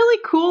is really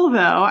cool, though.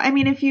 I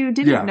mean, if you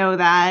didn't know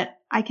that,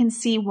 I can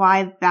see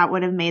why that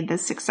would have made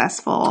this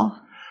successful.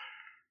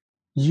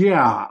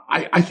 Yeah,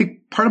 I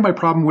think part of my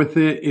problem with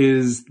it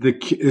is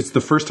it's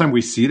the first time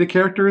we see the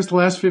characters the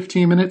last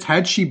 15 minutes.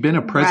 Had she been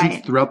a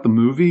presence throughout the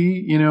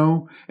movie,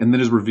 and then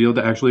is revealed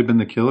to actually have been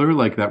the killer,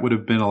 like that would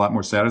have been a lot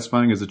more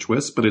satisfying as a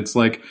twist. But it's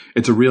like,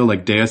 it's a real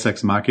like Deus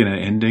Ex Machina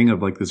ending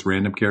of like this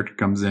random character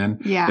comes in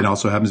and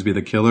also happens to be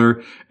the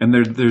killer. And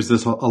there's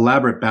this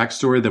elaborate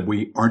backstory that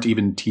we aren't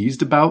even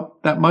teased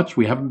about that much.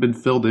 We haven't been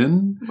filled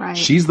in. Right.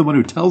 She's the one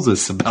who tells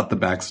us about the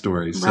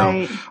backstory.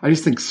 So I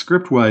just think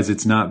script wise,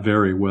 it's not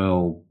very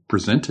well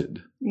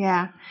presented.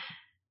 Yeah.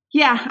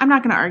 Yeah, I'm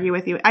not going to argue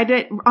with you.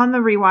 On the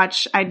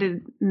rewatch, I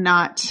did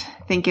not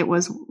think it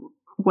was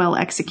well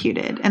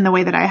executed in the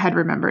way that I had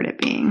remembered it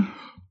being.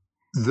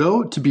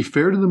 Though, to be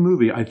fair to the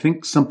movie, I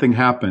think something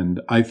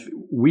happened.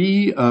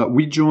 We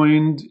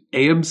joined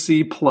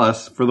AMC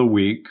Plus for the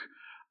week,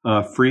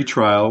 free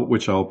trial,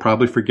 which I'll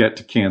probably forget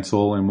to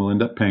cancel and we'll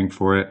end up paying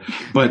for it.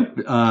 But,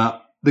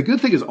 the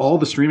good thing is all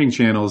the streaming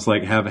channels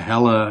like have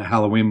hella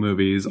Halloween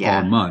movies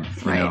all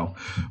month, you know,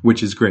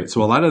 which is great.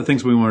 So a lot of the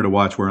things we wanted to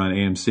watch were on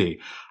AMC.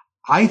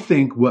 I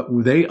think what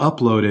they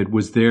uploaded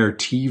was their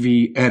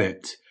TV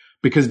edit,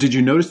 because did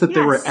you notice that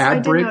there were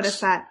ad breaks? I did notice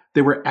that.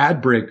 There were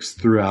ad breaks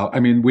throughout.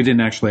 I mean, we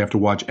didn't actually have to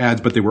watch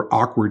ads, but they were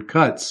awkward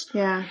cuts.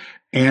 Yeah.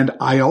 And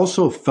I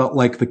also felt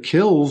like the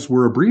kills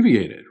were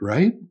abbreviated,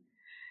 right?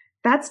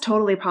 That's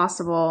totally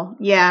possible.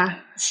 Yeah.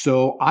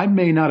 So I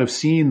may not have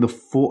seen the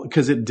full,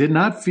 because it did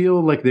not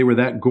feel like they were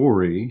that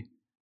gory.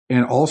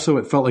 And also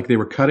it felt like they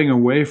were cutting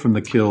away from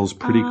the kills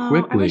pretty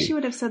quickly. I wish you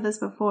would have said this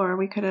before.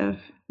 We could have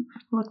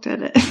looked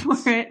at it for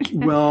it.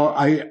 Well,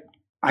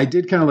 I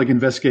did kind of like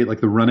investigate like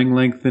the running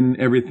length and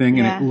everything.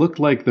 And it looked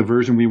like the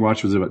version we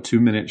watched was about 2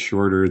 minutes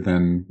shorter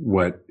than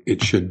what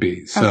it should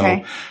be.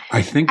 So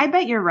I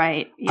bet you're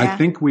right. Yeah. I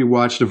think we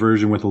watched a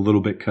version with a little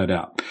bit cut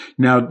out.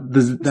 Now,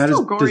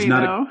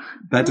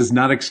 that does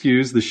not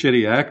excuse the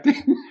shitty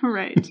acting.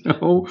 Right.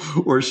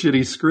 Or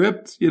shitty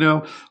script,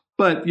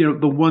 But, you know,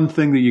 the one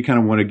thing that you kind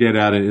of want to get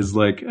at it is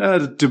like,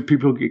 do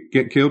people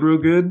get killed real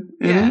good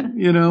in it?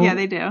 You know? Yeah,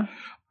 they do.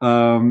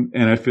 And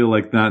I feel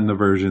like not in the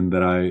version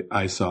that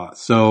I saw.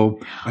 So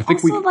I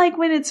think also, like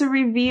when it's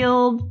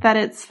revealed that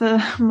it's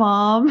the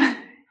mom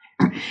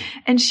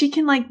and she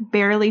can like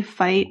barely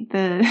fight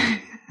the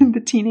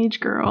teenage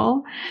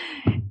girl.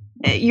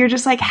 You're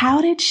just like, how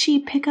did she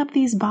pick up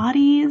these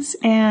bodies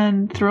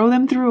and throw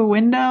them through a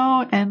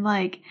window? And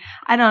like,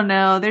 I don't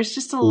know. There's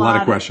just a lot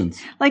of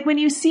questions. Like when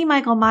you see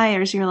Michael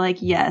Myers, you're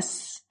like,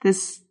 yes,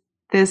 this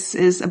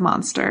is a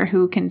monster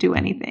who can do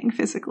anything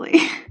physically.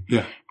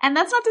 Yeah. And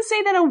that's not to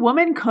say that a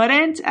woman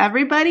couldn't.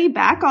 Everybody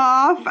back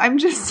off. I'm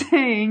just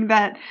saying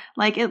that,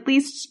 like, at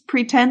least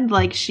pretend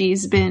like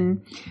she's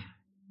been,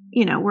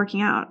 you know,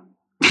 working out.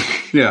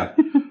 Yeah.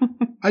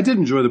 I did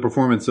enjoy the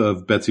performance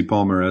of Betsy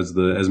Palmer as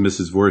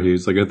Mrs.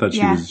 Voorhees. Like I thought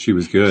she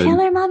was good. Kill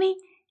her, mommy.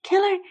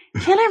 Kill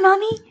her,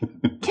 mommy.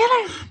 Kill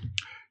her.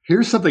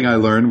 Here's something I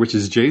learned, which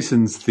is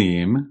Jason's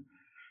theme.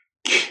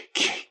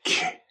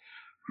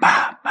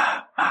 Ma,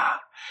 ma, ma.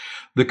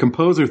 The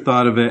composer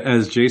thought of it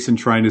as Jason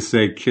trying to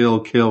say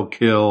kill, kill,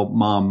 kill,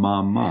 mom,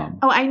 mom, mom.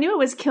 Oh, I knew it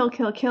was kill,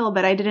 kill, kill,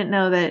 but I didn't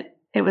know that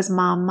it was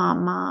mom,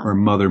 mom, mom. Or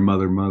mother,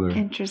 mother, mother.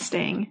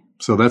 Interesting.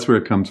 So that's where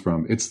it comes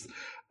from. It's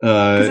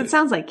because it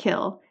sounds like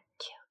kill.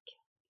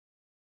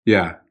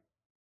 Yeah.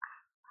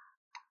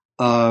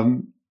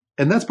 And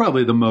that's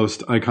probably the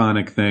most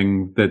iconic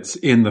thing that's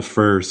in the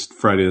first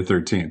Friday the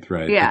 13th,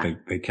 right? Yeah.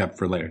 That they kept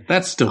for later.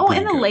 That's still pretty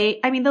and the good. lake.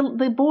 I mean,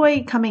 the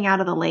boy coming out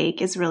of the lake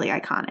is really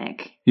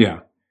iconic. Yeah.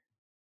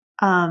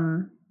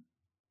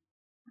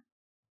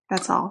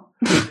 That's all.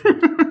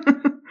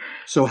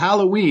 So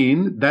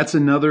Halloween, that's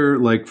another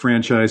like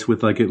franchise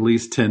with like at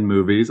least 10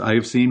 movies. I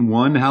have seen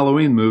one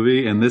Halloween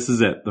movie and this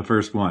is it. The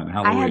first one,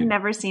 Halloween. I had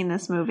never seen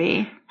this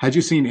movie. Had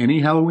you seen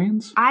any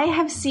Halloweens? I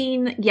have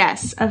seen,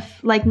 yes,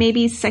 like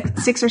maybe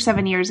 6 or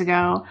 7 years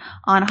ago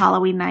on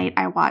Halloween night.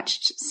 I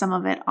watched some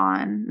of it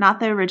on,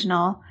 not the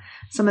original,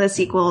 some of the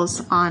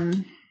sequels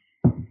on,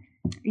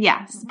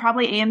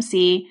 probably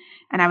AMC.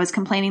 And I was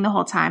complaining the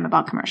whole time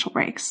about commercial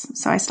breaks.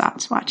 So I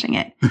stopped watching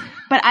it.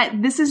 But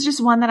this is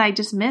just one that I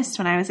just missed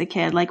when I was a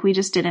kid. Like we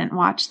just didn't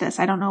watch this.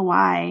 I don't know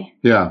why.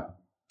 Yeah.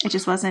 It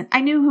just wasn't.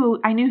 I knew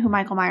who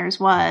Michael Myers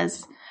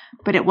was,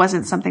 but it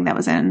wasn't something that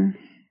was in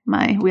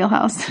my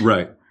wheelhouse.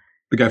 Right.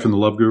 The guy from the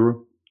Love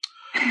Guru.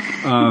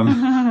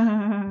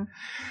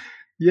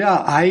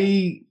 Yeah,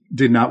 I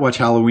did not watch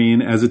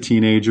Halloween as a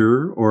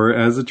teenager or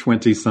as a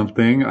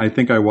 20-something. I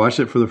think I watched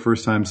it for the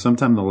first time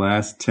sometime in the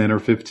last 10 or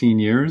 15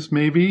 years,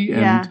 maybe.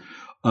 And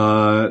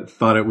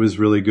thought it was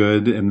really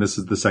good. And this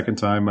is the second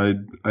time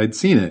I'd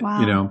seen it,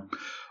 wow. You know.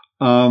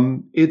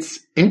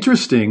 It's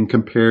interesting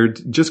compared,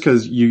 just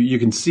because you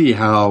can see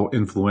how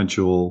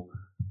influential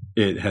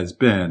it has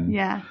been.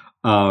 Yeah.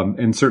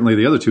 And certainly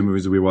the other two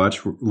movies that we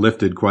watched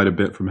lifted quite a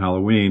bit from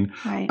Halloween.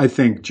 Right. I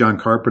think John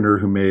Carpenter,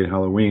 who made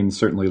Halloween,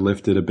 certainly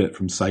lifted a bit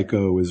from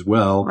Psycho as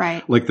well.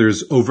 Right. Like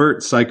there's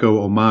overt Psycho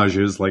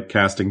homages, like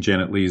casting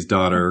Janet Leigh's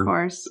daughter, of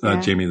course,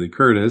 Jamie Lee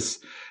Curtis,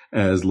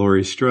 as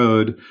Laurie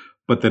Strode.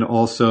 But then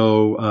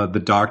also the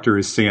doctor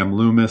is Sam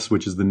Loomis,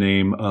 which is the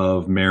name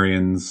of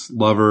Marion's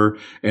lover.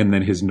 And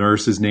then his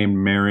nurse is named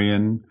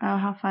Marion. Oh,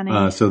 how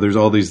funny. So there's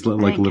all these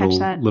like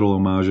little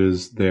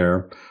homages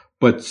there.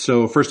 But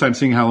so first time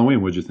seeing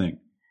Halloween, what'd you think?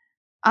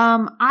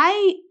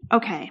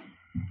 Okay.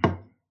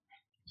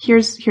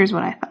 Here's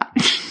what I thought.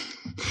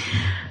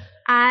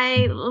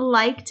 I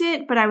liked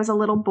it, but I was a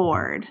little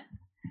bored.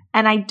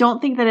 And I don't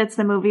think that it's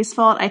the movie's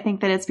fault. I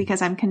think that it's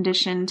because I'm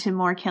conditioned to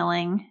more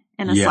killing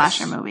in a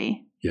slasher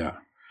movie. Yeah.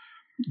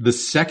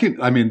 There's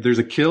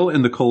a kill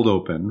in the cold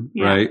open,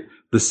 right?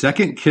 The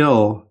second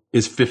kill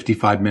is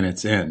 55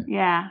 minutes in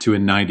to a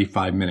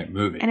 95-minute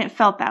movie. And it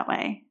felt that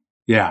way.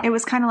 Yeah. It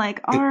was kind of like,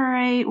 all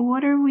right,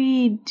 what are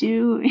we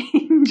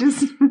doing?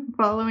 Just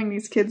following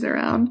these kids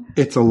around.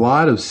 It's a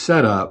lot of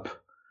setup,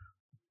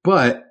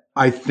 but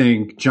I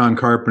think John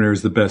Carpenter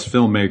is the best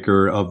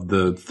filmmaker of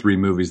the three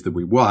movies that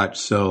we watched.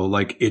 So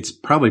like it's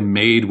probably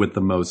made with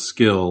the most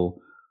skill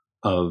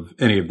of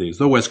any of these.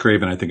 Though Wes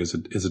Craven, I think, is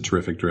a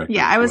terrific director.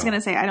 Yeah, I was going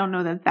to say, I don't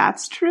know that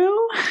that's true,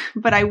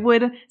 but I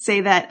would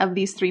say that of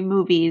these three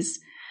movies,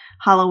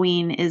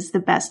 Halloween is the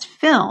best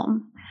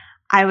film.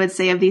 I would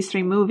say of these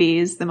three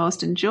movies, the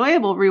most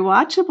enjoyable,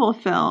 rewatchable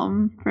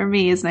film for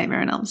me is Nightmare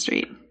on Elm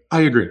Street.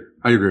 I agree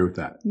with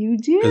that. You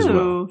do? As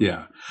well.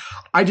 Yeah.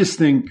 I just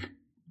think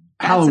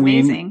That's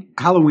amazing.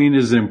 Halloween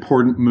is an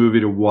important movie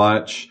to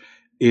watch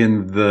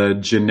in the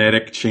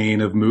genetic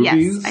chain of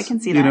movies. Yes, I can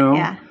see that.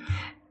 Yeah.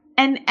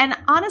 And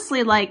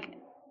honestly, like,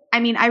 I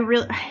mean,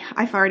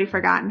 I've already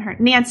forgotten her.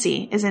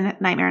 Nancy is in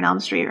Nightmare on Elm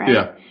Street, right?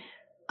 Yeah.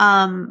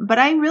 But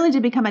I really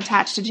did become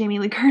attached to Jamie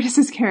Lee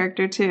Curtis's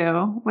character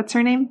too. What's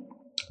her name?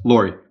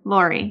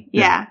 Laurie.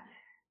 Yeah.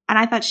 And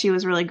I thought she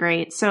was really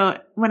great. So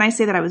when I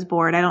say that I was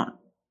bored, I don't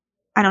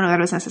know that I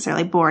was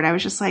necessarily bored. I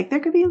was just like, there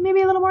could be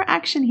maybe a little more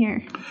action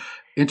here.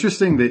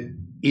 Interesting that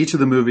each of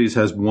the movies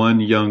has one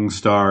young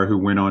star who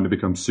went on to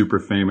become super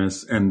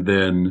famous and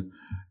then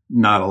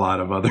not a lot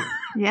of other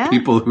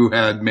people who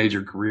had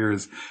major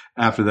careers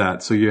after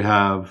that. So you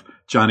have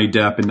Johnny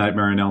Depp in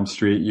Nightmare on Elm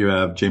Street. You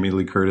have Jamie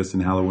Lee Curtis in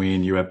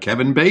Halloween. You have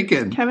Kevin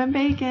Bacon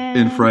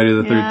in Friday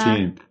the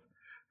 13th.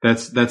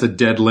 That's a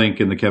dead link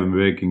in the Kevin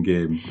Bacon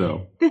game,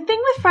 though. The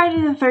thing with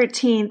Friday the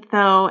 13th,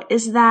 though,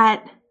 is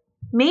that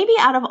maybe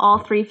out of all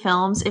three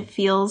films, it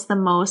feels the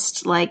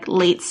most like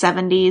late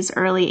 70s,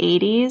 early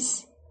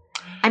 80s.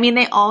 I mean,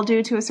 they all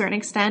do to a certain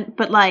extent,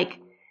 but like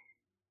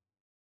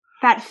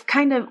that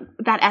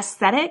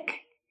aesthetic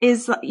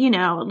is,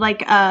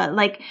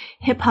 like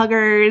hip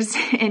huggers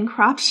and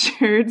crop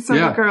shirts on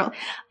the girl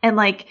and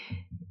like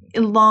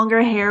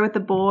longer hair with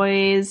the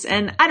boys.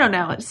 And I don't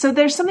know. So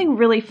there's something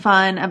really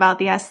fun about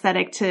the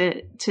aesthetic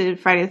to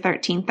Friday the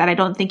 13th that I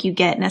don't think you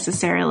get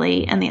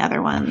necessarily in the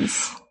other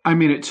ones. I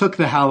mean, it took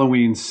the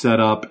Halloween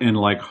setup and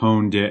like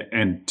honed it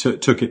and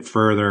took it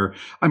further.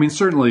 I mean,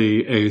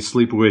 certainly a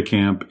sleepaway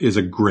camp is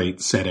a great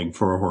setting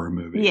for a horror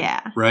movie.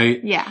 Yeah.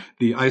 Right? Yeah.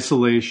 The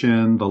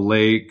isolation, the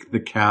lake, the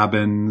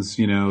cabins,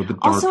 the darkness.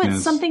 Also,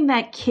 it's something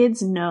that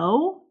kids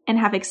know and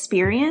have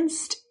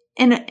experienced.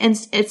 And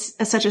it's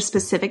such a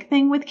specific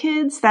thing with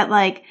kids that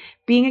like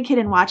being a kid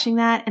and watching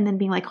that and then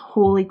being like,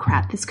 holy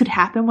crap, this could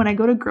happen when I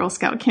go to Girl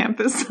Scout camp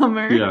this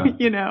summer,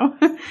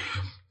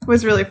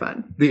 was really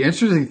fun. The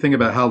interesting thing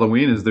about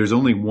Halloween is there's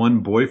only one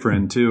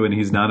boyfriend too, and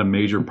he's not a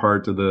major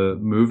part of the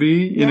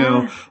movie. You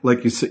know, like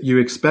you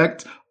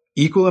expect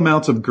equal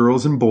amounts of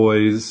girls and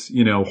boys,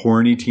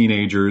 horny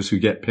teenagers who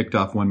get picked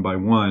off one by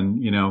one,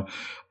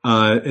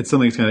 it's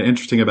something that's kind of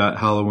interesting about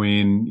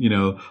Halloween,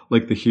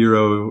 like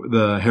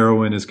the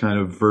heroine is kind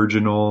of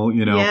virginal,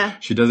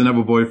 she doesn't have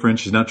a boyfriend.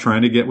 She's not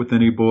trying to get with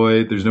any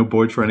boy. There's no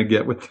boy trying to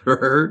get with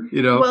her,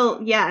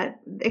 Well, yeah,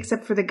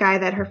 except for the guy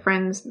that her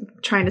friend's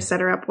trying to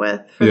set her up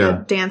with for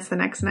the dance the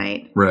next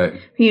night.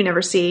 Right. Who you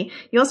never see.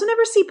 You also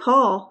never see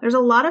Paul. There's a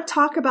lot of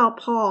talk about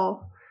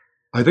Paul.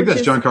 I think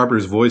that's John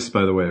Carpenter's voice,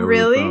 by the way, over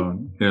really? the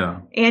phone. Yeah.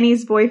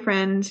 Annie's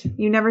boyfriend.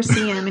 You never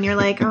see him and you're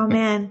like, oh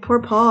man, poor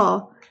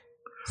Paul.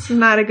 It's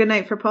not a good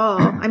night for Paul.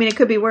 I mean, it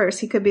could be worse.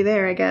 He could be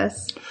there, I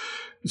guess.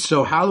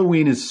 So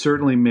Halloween is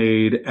certainly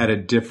made at a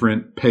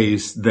different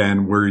pace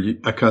than we're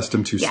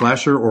accustomed to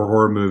slasher or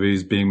horror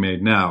movies being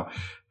made now.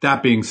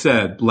 That being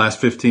said, last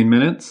 15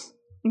 minutes?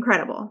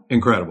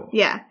 Incredible.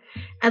 Yeah.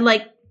 And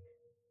like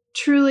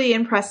truly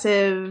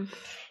impressive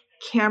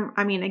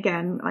I mean,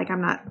 again, like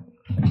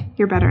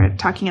you're better at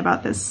talking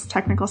about this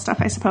technical stuff,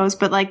 I suppose,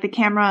 but like the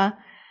camera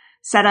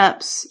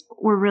setups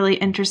were really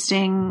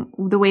interesting.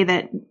 The way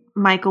that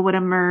Michael would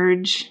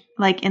emerge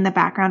like in the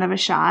background of a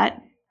shot.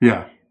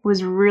 Yeah.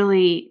 Was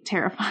really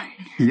terrifying.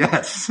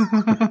 Yes.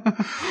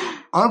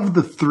 Of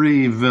the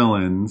three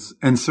villains,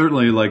 and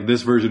certainly like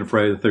this version of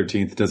Friday the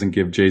 13th doesn't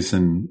give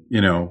Jason,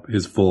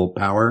 his full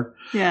power.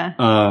 Yeah.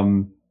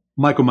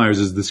 Michael Myers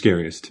is the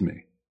scariest to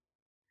me.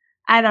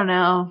 I don't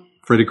know.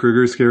 Freddy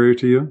Krueger is scarier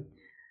to you?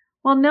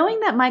 Well, knowing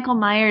that Michael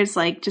Myers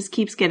like just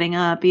keeps getting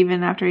up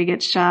even after he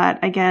gets shot,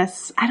 I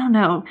guess, I don't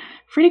know.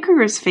 Freddy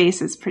Krueger's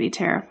face is pretty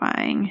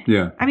terrifying.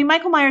 Yeah. I mean,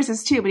 Michael Myers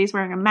is too, but he's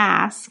wearing a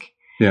mask.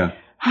 Yeah.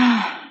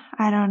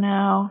 I don't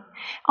know.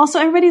 Also,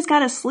 everybody's got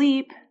to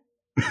sleep.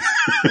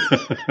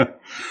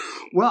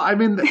 Well, I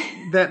mean,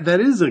 that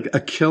is a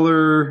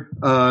killer,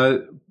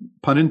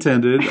 pun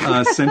intended,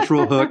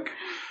 central hook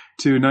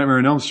to Nightmare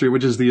on Elm Street,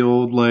 which is the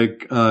old,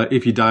 like,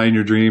 if you die in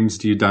your dreams,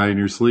 do you die in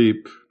your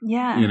sleep?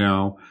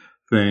 Yeah.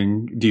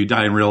 Thing. Do you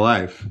die in real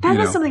life? That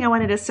was something I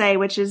wanted to say,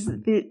 which is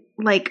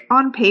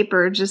on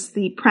paper, just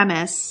the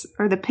premise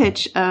or the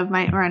pitch of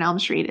Nightmare on Elm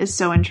Street is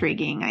so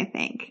intriguing, I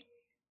think.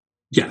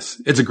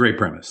 Yes, it's a great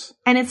premise.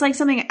 And it's like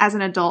something as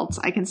an adult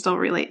I can still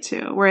relate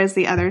to, whereas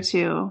the other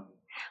two,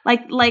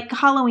 like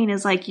Halloween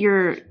is like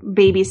you're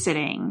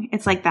babysitting.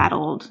 It's like that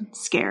old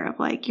scare of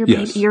like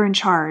you're in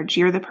charge.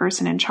 You're the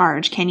person in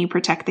charge. Can you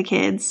protect the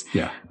kids?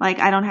 Yeah. Like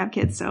I don't have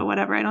kids, so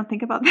whatever. I don't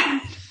think about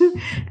that.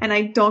 And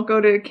I don't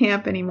go to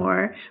camp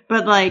anymore.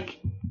 But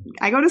like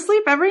I go to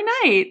sleep every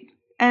night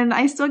and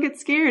I still get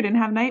scared and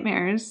have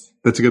nightmares.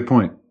 That's a good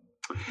point.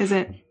 Is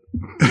it?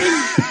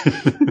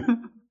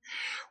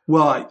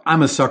 Well,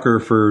 I'm a sucker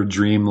for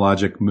dream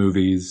logic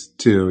movies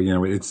too.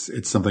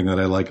 It's something that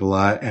I like a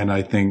lot. And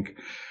I think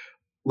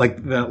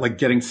like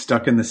getting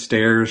stuck in the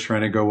stairs,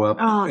 trying to go up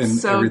and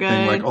so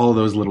everything, good. like all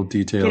those little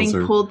details.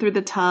 Getting pulled through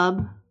the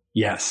tub.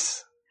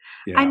 Yes.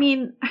 Yeah. I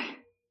mean,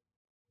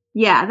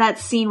 yeah, that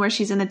scene where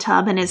she's in the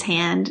tub and his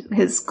hand,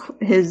 his,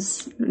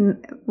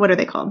 what are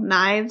they called?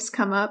 Knives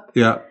come up.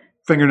 Yeah.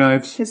 Finger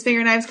knives. His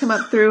finger knives come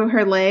up through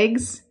her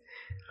legs.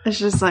 It's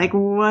just like,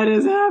 what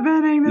is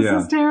happening? This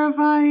is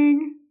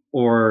terrifying.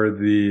 Or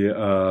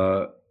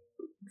the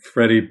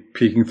Freddy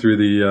peeking through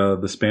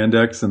the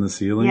spandex in the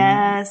ceiling.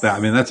 Yes.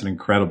 That's an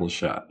incredible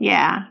shot.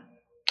 Yeah.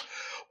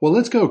 Well,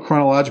 let's go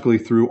chronologically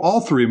through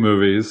all three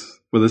movies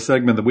with a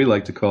segment that we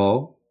like to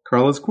call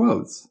Carla's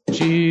Quotes.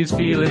 She's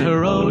feeling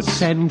her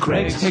oats and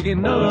Greg's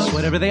taking notes.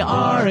 Whatever they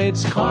are,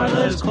 it's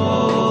Carla's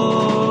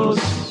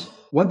Quotes.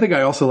 One thing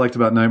I also liked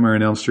about Nightmare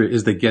on Elm Street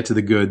is they get to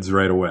the goods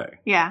right away.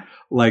 Yeah.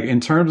 Like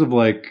in terms of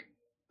like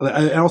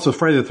And also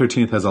Friday the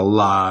 13th has a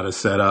lot of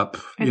setup,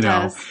 It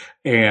does.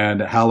 and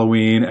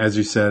Halloween, as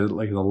you said,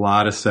 like a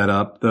lot of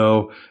setup,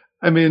 though.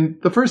 I mean,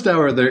 the first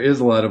hour, there is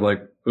a lot of like,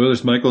 oh,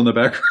 there's Michael in the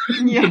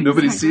background. Yeah,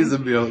 Nobody exactly. sees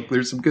him.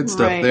 There's some good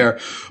stuff Right. there.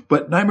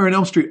 But Nightmare on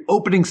Elm Street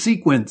opening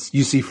sequence,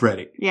 you see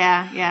Freddy.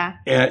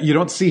 Yeah. You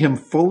don't see him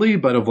fully,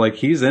 but of like,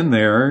 he's in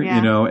there,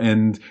 Yeah.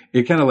 and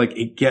it kind of like,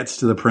 it gets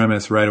to the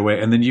premise right away.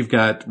 And then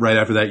right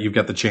after that, you've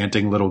got the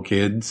chanting little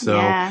kids. So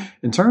Yeah.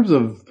 in terms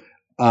of,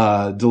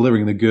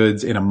 delivering the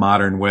goods in a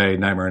modern way,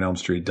 Nightmare on Elm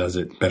Street does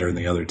it better than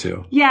the other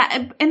two.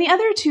 Yeah, and the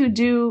other two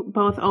do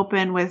both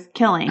open with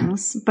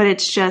killings, but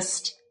it's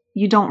just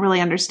you don't really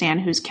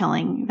understand who's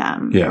killing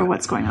them Yeah. or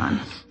what's going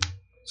on.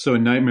 So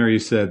in Nightmare, you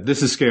said,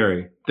 this is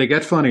scary. They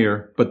get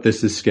funnier, but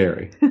this is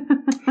scary.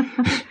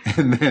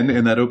 And then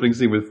in that opening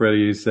scene with Freddy,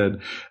 you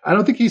said, I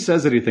don't think he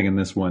says anything in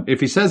this one.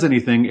 If he says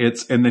anything,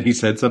 and then he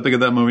said something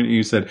at that moment, and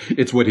you said,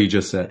 it's what he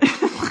just said.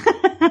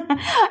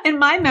 In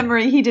my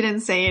memory, he didn't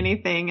say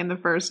anything in the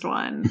first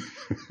one,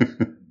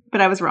 but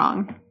I was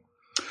wrong.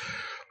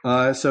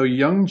 So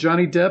young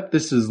Johnny Depp,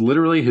 this is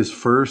literally his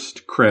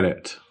first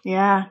credit.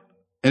 Yeah,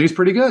 And he's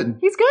pretty good.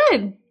 he's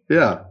good.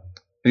 Yeah.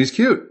 And he's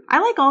cute. I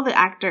like all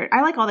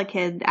the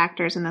kid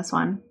actors in this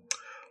one.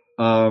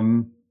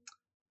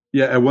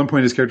 Yeah, at one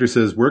point his character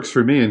says, works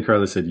for me. And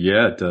Carla said,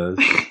 yeah, it does.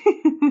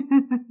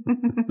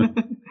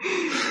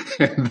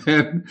 And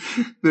then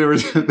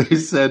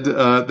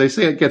they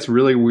say it gets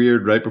really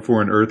weird right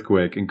before an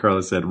earthquake. And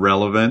Carla said,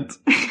 relevant.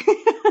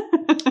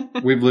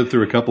 We've lived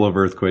through a couple of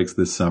earthquakes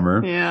this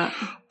summer. Yeah.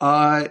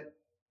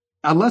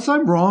 Unless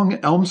I'm wrong,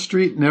 Elm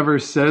Street never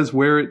says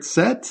where it's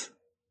set.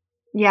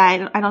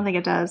 Yeah, I don't think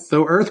it does.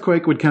 So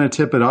earthquake would kind of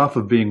tip it off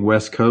of being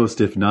West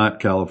Coast, if not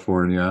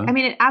California. I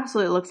mean, it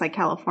absolutely looks like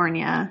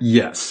California.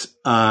 Yes.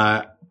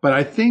 But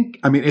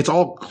it's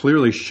all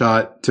clearly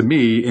shot to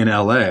me in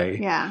LA.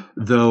 Yeah.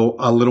 Though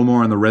a little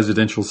more on the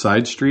residential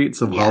side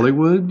streets of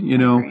Hollywood,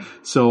 agree.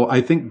 So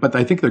I think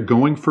they're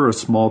going for a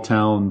small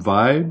town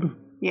vibe,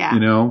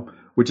 Yeah.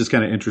 which is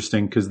kind of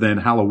interesting because then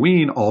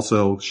Halloween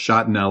also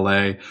shot in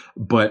LA,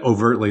 but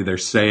overtly they're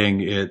saying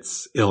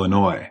it's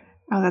Illinois.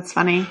 Oh, that's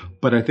funny.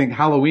 But I think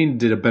Halloween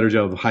did a better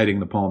job of hiding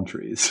the palm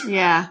trees.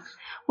 Yeah.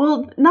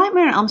 Well,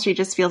 Nightmare on Elm Street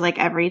just feels like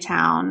every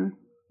town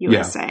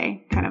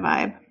USA kind of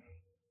vibe.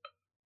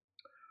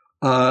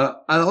 I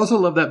also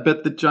love that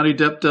bit that Johnny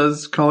Depp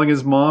does calling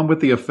his mom with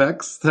the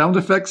sound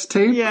effects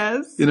tape.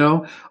 Yes.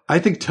 I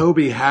think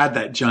Toby had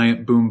that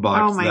giant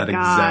boombox, Oh my that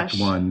gosh.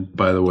 exact one,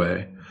 by the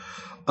way.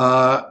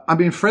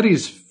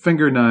 Freddy's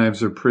finger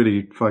knives are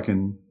pretty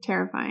fucking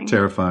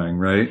terrifying,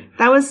 right?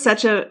 That was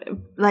such a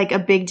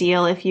big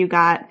deal if you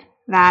got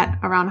that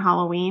around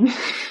Halloween.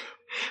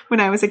 When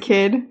I was a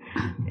kid,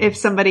 if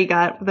somebody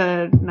got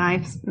the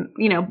knives,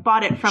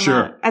 bought it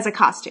from as a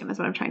costume is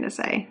what I'm trying to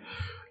say.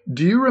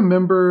 Do you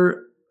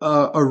remember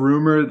a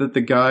rumor that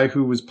the guy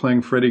who was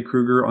playing Freddy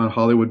Krueger on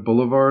Hollywood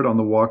Boulevard on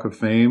the Walk of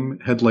Fame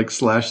had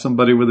slashed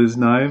somebody with his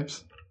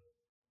knives?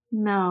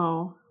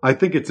 No. I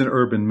think it's an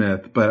urban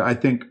myth, but I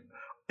think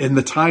in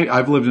the time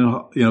I've lived in,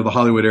 the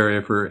Hollywood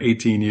area for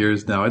 18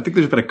 years now, I think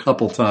there's been a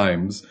couple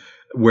times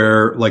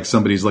where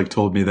somebody's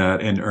told me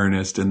that in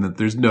earnest and that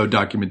there's no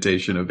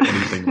documentation of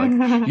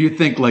anything. You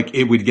think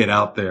it would get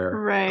out there,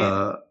 right.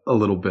 A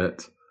little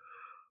bit.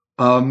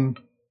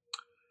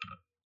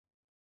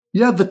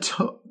 Yeah,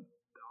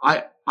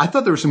 I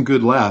thought there were some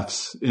good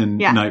laughs in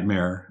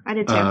Nightmare. I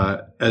did too.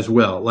 As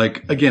well.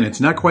 Again, it's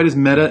not quite as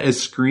meta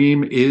as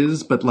Scream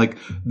is, but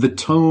the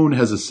tone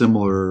has a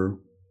similar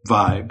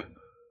vibe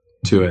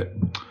to it.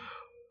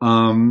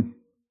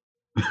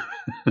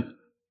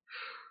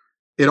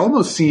 It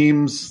almost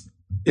seems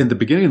in the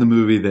beginning of the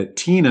movie that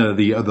Tina,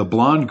 the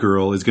blonde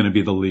girl, is going to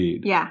be the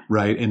lead. Yeah.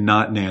 Right? And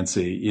not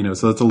Nancy.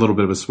 So that's a little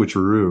bit of a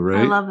switcheroo,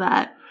 right? I love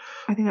that.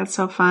 I think that's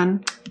so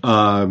fun.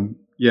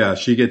 Yeah,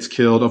 she gets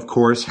killed, of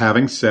course,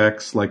 having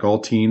sex like all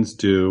teens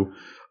do.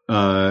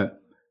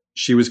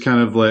 She was kind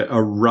of like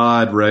a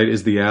Rod, right,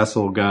 is the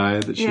asshole guy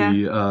that she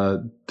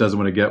doesn't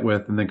want to get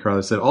with. And then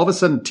Carla said, all of a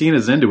sudden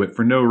Tina's into it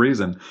for no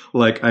reason.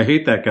 I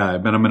hate that guy,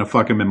 but I'm going to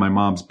fuck him in my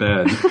mom's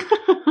bed.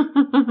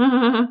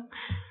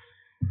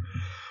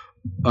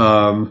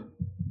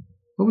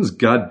 What was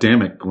God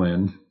damn it,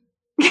 Glenn?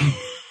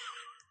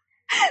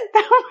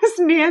 That was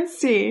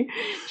Nancy.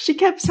 She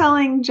kept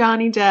telling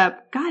Johnny Depp,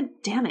 God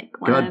damn it,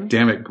 Glenn. God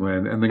damn it,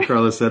 Glenn. And then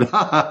Carla said,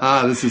 ha ha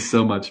ha, this is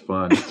so much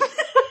fun.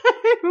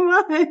 It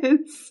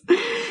was.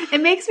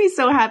 It makes me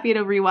so happy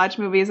to rewatch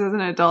movies as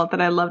an adult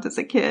that I loved as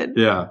a kid.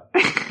 Yeah.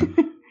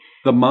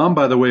 The mom,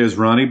 by the way, is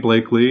Ronnie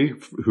Blakely,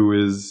 who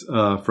is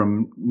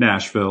from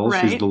Nashville.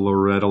 Right. She's the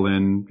Loretta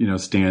Lynn,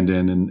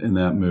 stand-in in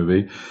that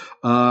movie.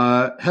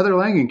 Heather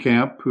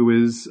Langenkamp, who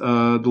is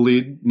the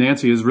lead,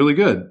 Nancy, is really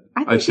good.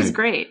 I think she's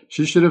great.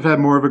 She should have had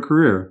more of a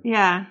career.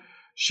 Yeah.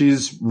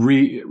 She's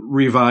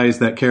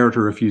revised that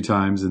character a few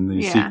times in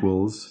the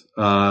sequels.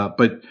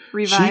 But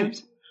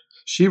revived.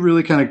 She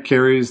really kind of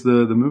carries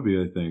the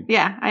movie, I think.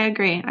 Yeah, I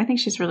agree. I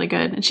think she's really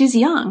good. And she's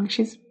young.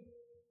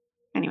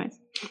 Anyways.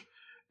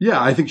 Yeah,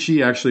 I think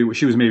she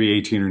was maybe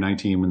 18 or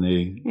 19 when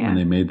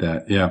they made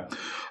that. Yeah.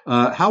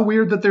 How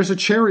weird that there's a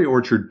cherry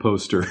orchard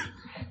poster.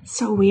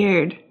 So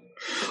weird.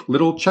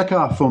 Little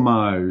Chekhov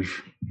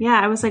homage. Yeah,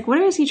 I was like, what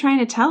is he trying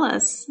to tell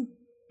us?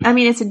 I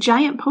mean, it's a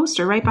giant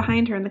poster right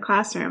behind her in the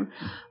classroom,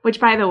 which,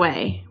 by the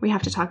way, we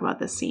have to talk about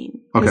this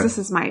scene. Because this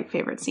is my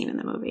favorite scene in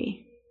the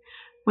movie.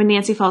 When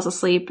Nancy falls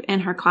asleep in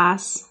her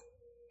class,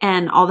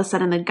 and all of a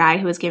sudden the guy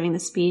who is giving the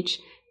speech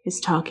is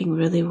talking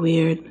really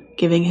weird,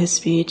 giving his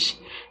speech,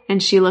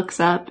 and she looks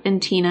up,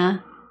 and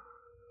Tina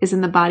is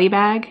in the body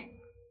bag,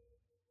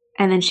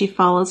 and then she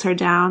follows her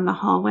down the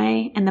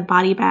hallway, and the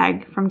body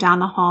bag from down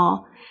the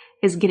hall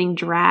is getting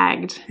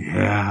dragged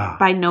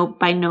by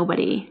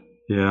nobody.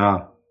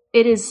 Yeah.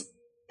 It is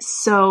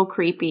so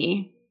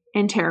creepy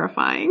and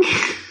terrifying.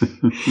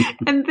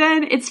 And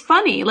then it's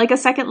funny, like a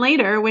second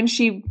later when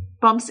she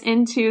bumps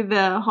into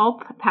the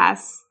hall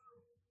pass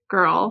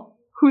girl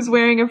who's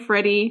wearing a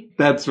Freddy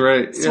That's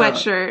right.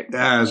 sweatshirt.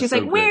 Yeah, she's so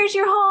like, good. where's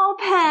your hall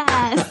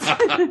pass?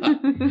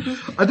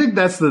 I think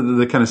that's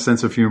the kind of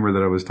sense of humor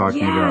that I was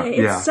talking about.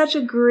 It's such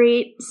a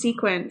great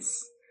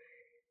sequence.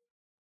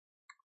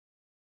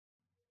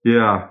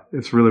 Yeah,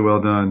 it's really well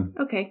done.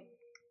 Okay.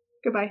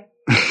 Goodbye.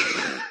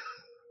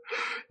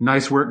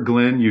 Nice work,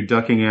 Glenn, you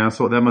ducking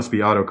asshole. That must be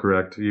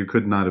autocorrect. You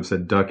could not have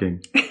said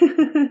ducking.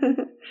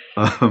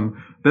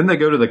 Then they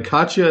go to the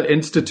Katya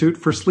Institute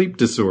for Sleep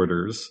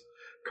Disorders.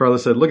 Carla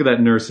said, look at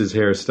that nurse's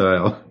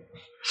hairstyle.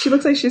 She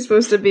looks like she's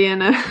supposed to be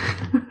in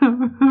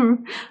a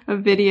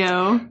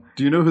video.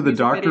 Do you know who the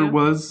doctor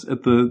was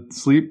at the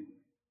sleep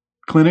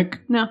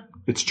clinic? No.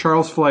 It's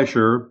Charles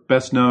Fleischer,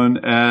 best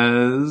known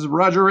as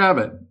Roger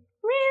Rabbit.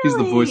 Really? He's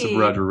the voice of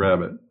Roger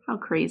Rabbit. How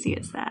crazy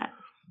is that?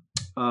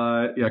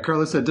 Yeah,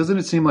 Carla said, doesn't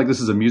it seem like this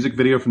is a music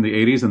video from the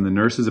 80s and the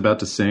nurse is about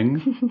to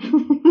sing?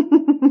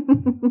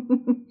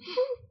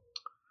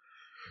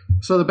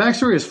 So the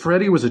backstory is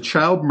Freddy was a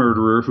child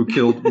murderer who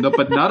killed,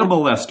 but not a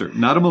molester.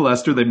 Not a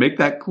molester. They make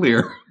that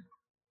clear.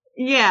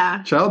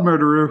 Yeah. Child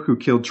murderer who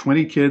killed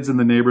 20 kids in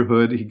the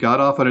neighborhood. He got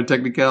off on a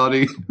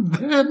technicality.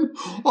 Then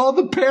all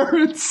the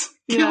parents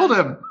killed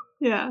him.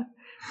 Yeah.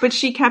 But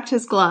she kept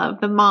his glove.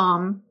 The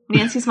mom,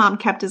 Nancy's mom,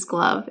 kept his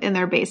glove in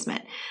their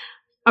basement.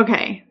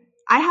 Okay.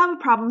 I have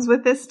problems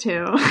with this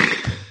too.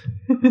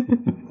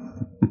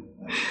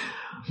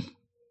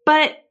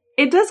 But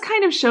it does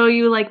kind of show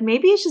you, like,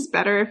 maybe it's just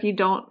better if you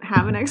don't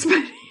have an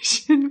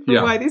explanation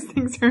for why these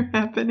things are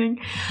happening.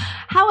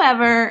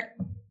 However,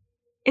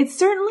 it's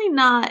certainly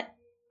not,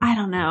 I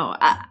don't know.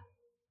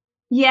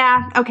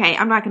 Okay,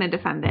 I'm not going to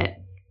defend it.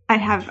 I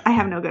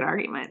have no good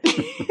argument.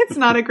 It's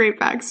not a great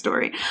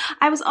backstory.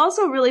 I was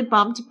also really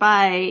bumped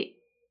by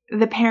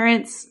the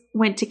parents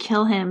went to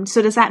kill him.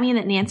 So does that mean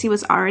that Nancy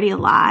was already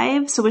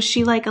alive? So was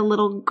she like a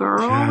little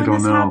girl when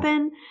this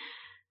happened?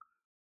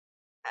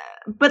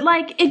 But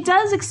like, it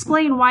does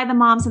explain why the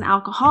mom's an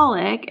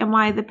alcoholic and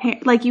why the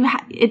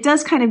it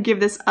does kind of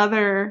give this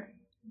other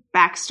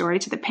backstory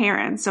to the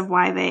parents of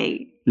why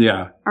they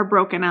are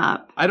broken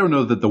up. I don't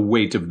know that the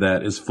weight of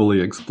that is fully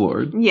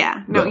explored.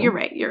 Yeah. No, you're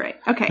right.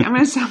 Okay. I'm going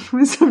to stop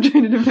trying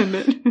to defend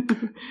it.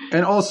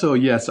 And also,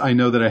 yes, I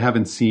know that I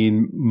haven't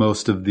seen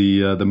most of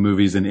the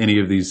movies in any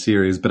of these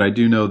series, but I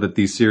do know that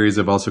these series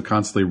have also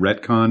constantly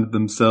retconned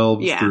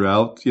themselves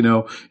throughout,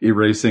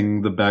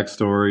 erasing the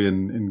backstory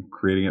and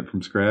creating it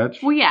from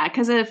scratch. Well, yeah,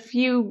 because a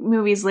few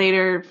movies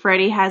later,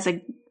 Freddy has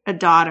a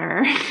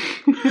daughter.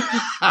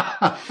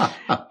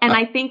 And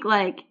I think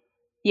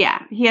he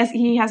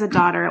has a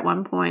daughter at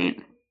one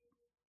point.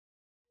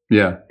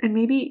 Yeah. And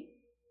maybe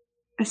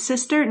a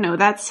sister? No,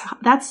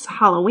 that's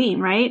Halloween,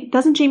 right?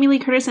 Doesn't Jamie Lee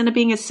Curtis end up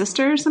being his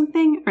sister or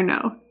something? Or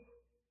no?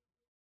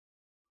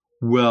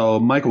 Well,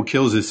 Michael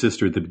kills his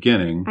sister at the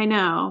beginning. I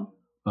know.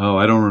 Oh,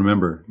 I don't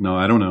remember. No,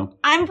 I don't know.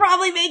 I'm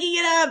probably making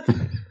it up.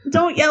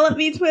 Don't yell at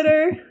me,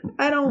 Twitter.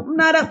 I'm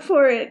not up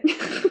for it.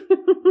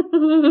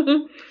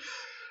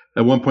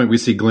 At one point, we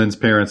see Glenn's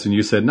parents, and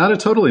you said, not a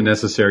totally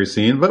necessary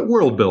scene, but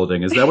world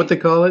building. Is that what they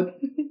call it?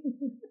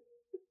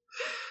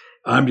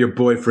 I'm your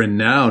boyfriend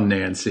now,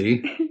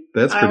 Nancy.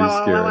 That's pretty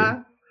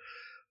scary.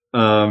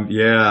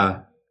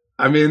 Yeah.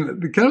 I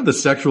mean, kind of the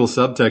sexual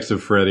subtext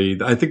of Freddy,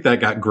 I think that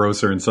got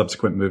grosser in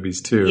subsequent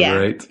movies too,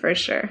 right? Yeah, for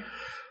sure.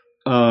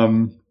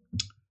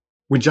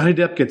 When Johnny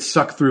Depp gets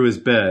sucked through his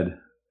bed.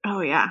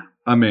 Oh, yeah.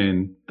 I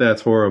mean,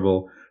 that's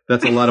horrible.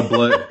 That's a lot of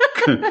blood.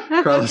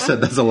 Carla said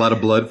that's a lot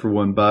of blood for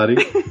one body.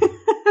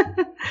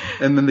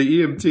 And then the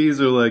EMTs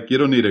are like, you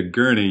don't need a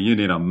gurney, you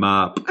need a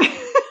mop.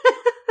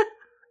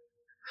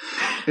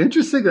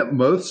 Interesting that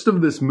most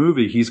of this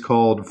movie he's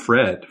called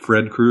Fred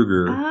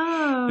Krueger.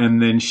 Oh.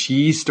 And then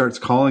she starts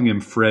calling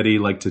him Freddy,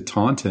 like to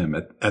taunt him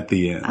at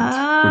the end,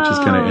 which is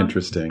kind of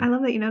interesting. I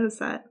love that you noticed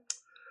that.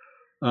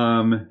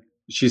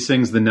 She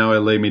sings the Now I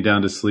Lay Me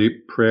Down to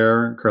Sleep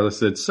prayer. Carla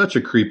said, such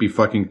a creepy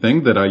fucking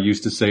thing that I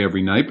used to say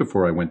every night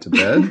before I went to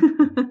bed.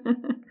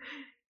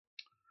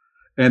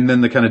 And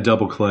then the kind of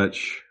double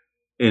clutch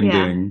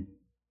ending. Yeah.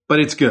 But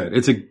it's good.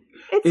 It's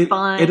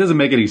fun. It doesn't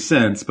make any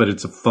sense, but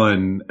it's a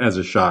fun as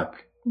a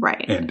shock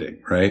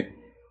ending, right?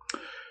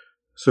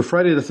 So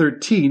Friday the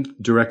 13th,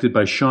 directed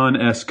by Sean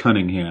S.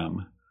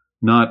 Cunningham.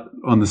 not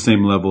on the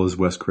same level as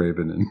Wes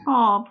Craven. And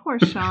Oh, poor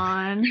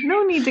Sean.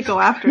 No need to go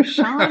after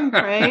Sean,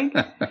 Craig.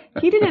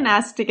 He didn't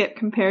ask to get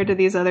compared to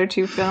these other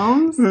two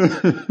films.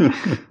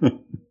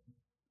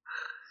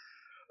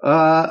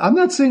 I'm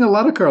not seeing a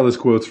lot of Carlos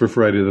quotes for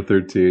Friday the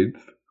 13th.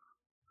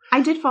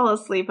 I did fall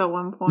asleep at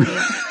one point.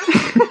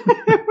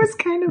 It was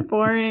kind of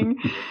boring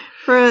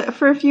for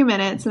a few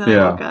minutes, and then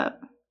I woke up.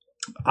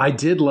 I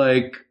did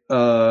like,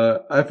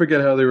 I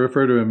forget how they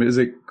refer to him. Is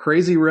it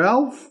Crazy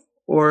Ralph?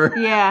 Or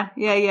yeah.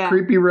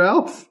 Creepy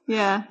Ralph?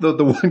 Yeah. The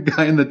one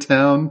guy in the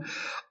town.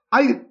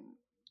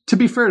 To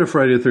be fair to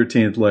Friday the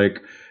 13th, like,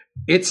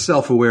 it's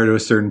self-aware to a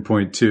certain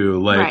point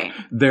too. Like,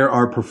 there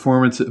are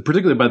performances,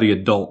 particularly by the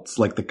adults,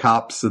 like the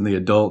cops and the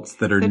adults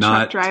that are the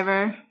not, truck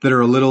driver, that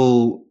are a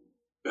little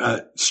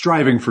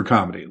striving for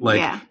comedy.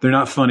 Like, they're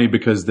not funny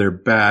because they're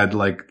bad.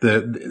 Like,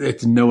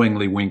 it's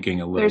knowingly winking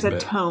a little bit.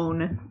 There's a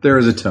tone. There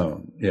is a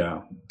tone.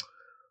 Yeah.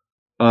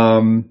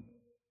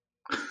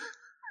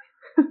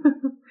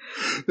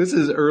 This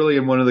is early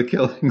in one of the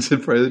killings in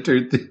Friday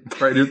the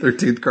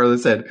 13th. Carla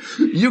said,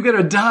 "You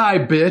gonna die,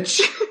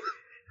 bitch."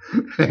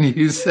 And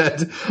you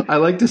said, I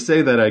like to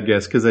say that, I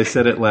guess, because I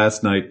said it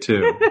last night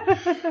too.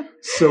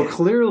 So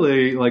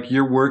clearly, like,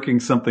 you're working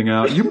something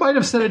out. You might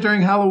have said it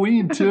during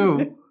Halloween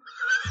too.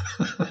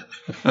 What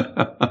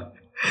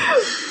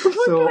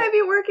could I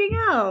be working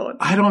out?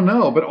 I don't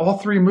know, but all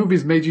three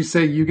movies made you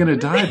say, "You gonna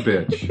die,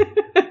 bitch."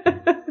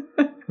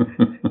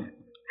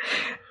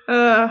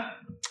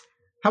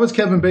 How is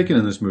Kevin Bacon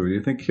in this movie? Do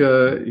you think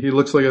he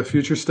looks like a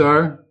future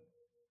star?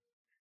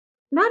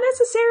 Not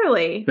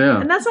necessarily.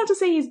 Yeah. And that's not to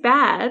say he's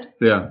bad.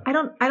 Yeah. I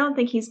don't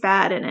think he's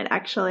bad in it,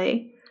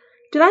 actually.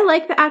 Did I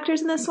like the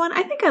actors in this one?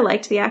 I think I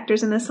liked the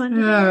actors in this one.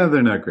 Yeah,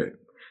 they're not great.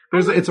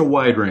 It's a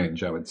wide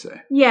range, I would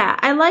say. Yeah,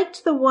 I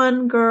liked the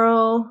one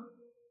girl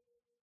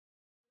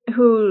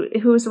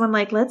who's the one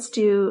like,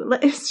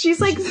 she's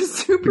like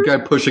super... The guy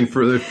pushing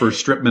for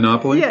strip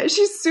monopoly? Yeah,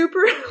 she's super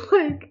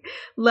like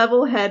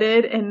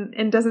level-headed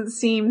and doesn't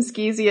seem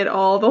skeezy at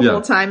all the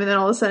whole time. And then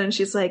all of a sudden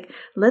she's like,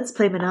 "Let's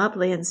play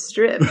Monopoly and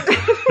strip."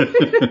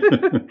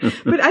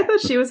 But I thought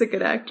she was a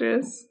good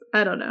actress.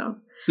 I don't know.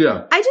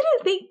 Yeah. I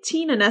didn't think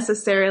Tina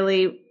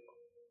necessarily...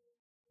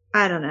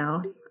 I don't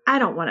know.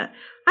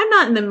 I'm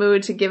not in the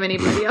mood to give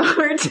anybody a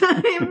hard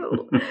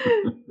time.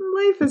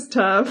 Life is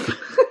tough.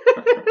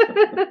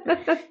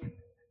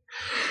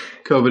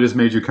 COVID has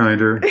made you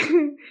kinder.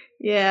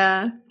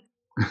 Yeah.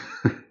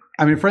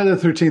 I mean, Friday the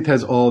 13th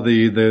has all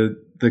the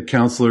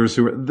counselors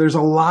there's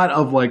a lot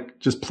of like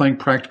just playing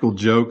practical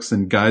jokes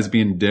and guys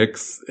being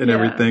dicks and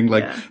everything.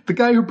 Like the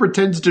guy who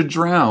pretends to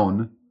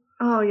drown.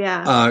 Oh,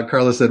 yeah.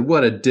 Carla said,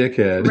 "What a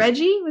dickhead."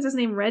 Reggie? Was his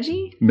name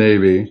Reggie?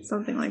 Maybe.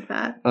 Something like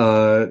that.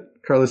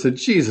 Carla said,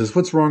 "Jesus,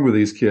 what's wrong with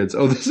these kids?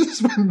 Oh, this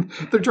is when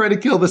they're trying to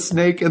kill the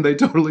snake and they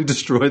totally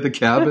destroy the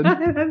cabin."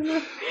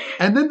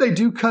 And then they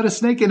do cut a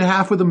snake in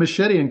half with a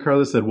machete. And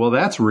Carla said, "Well,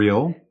 that's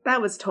real."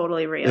 That was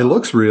totally real. It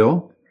looks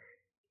real.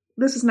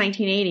 This was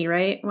 1980,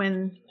 right?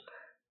 When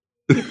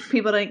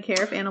people didn't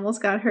care if animals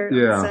got hurt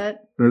on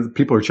set.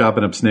 People are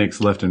chopping up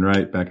snakes left and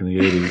right back in the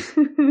 80s.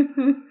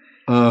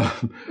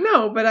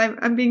 No, but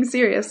I'm being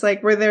serious.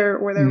 Like, were there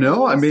No,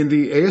 rules? I mean,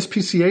 the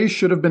ASPCA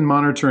should have been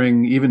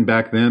monitoring even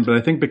back then, but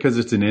I think because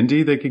it's an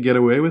indie, they could get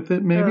away with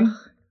it, maybe. Ugh,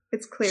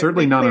 it's clear.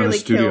 Certainly not on a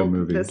studio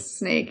movie. This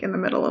snake in the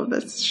middle of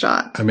this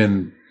shot. I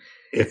mean,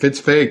 if it's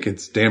fake,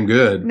 it's damn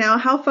good. Now,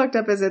 how fucked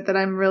up is it that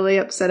I'm really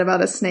upset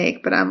about a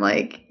snake, but I'm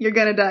like, "You're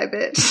gonna die,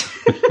 bitch."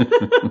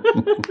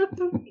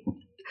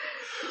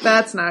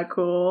 That's not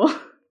cool.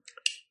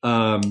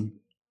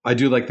 I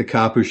do like the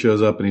cop who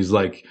shows up and he's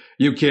like,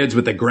 "You kids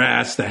with the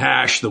grass, the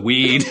hash, the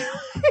weed." It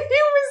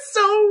was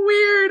so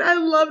weird. I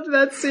loved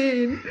that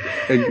scene.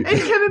 And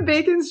Kevin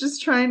Bacon's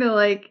just trying to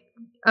like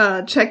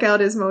check out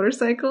his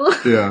motorcycle.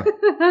 Yeah.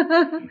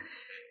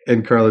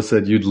 And Carla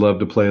said, "You'd love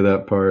to play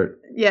that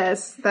part."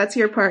 Yes, that's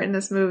your part in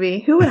this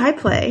movie. Who would I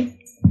play?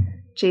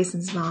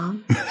 Jason's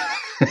mom.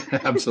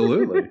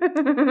 Absolutely.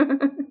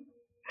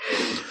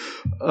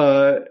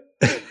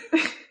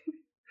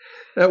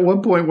 At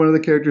one point, one of the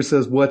characters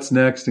says, "What's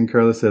next?" And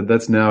Carla said,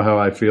 "That's now how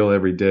I feel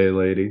every day,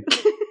 lady."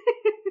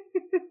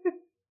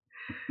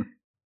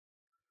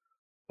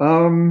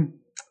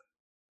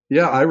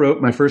 Yeah, I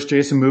wrote my first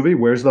Jason movie,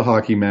 Where's the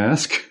Hockey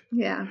Mask?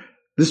 Yeah.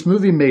 This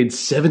movie made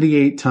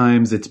 78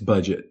 times its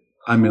budget.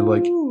 I mean,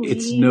 like,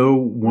 it's no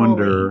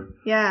wonder. Holy.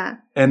 Yeah.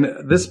 And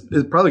this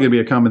is probably going to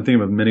be a common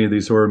theme of many of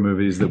these horror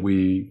movies that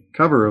we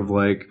cover of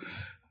like,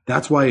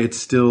 that's why it's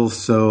still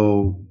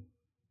so,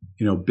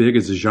 big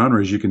as a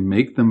genre, is you can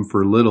make them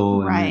for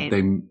little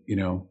and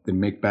they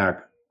make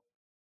back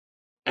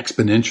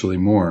exponentially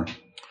more.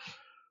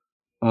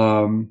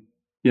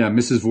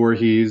 Mrs.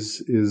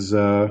 Voorhees is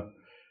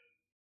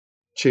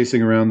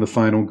chasing around the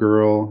final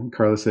girl.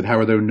 Carla said, "How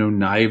are there no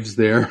knives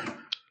there?"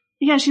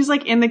 Yeah, she's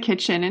like in the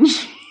kitchen and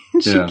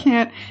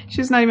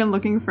she's not even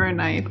looking for a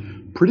knife.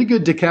 Pretty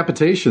good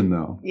decapitation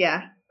though.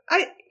 Yeah.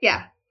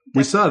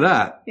 We saw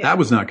that. Yeah. That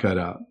was not cut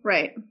out.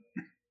 Right.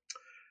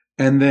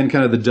 And then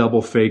kind of the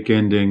double fake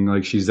ending,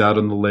 like she's out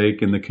on the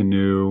lake in the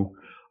canoe.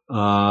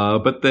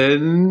 But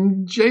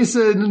then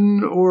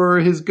Jason or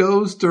his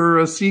ghost or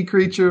a sea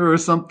creature or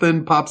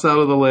something pops out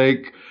of the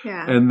lake.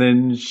 Yeah. And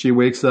then she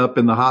wakes up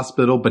in the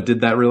hospital. But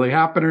did that really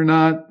happen or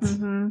not?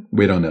 Mm-hmm.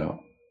 We don't know.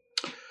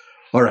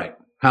 All right.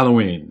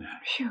 Halloween.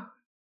 Phew.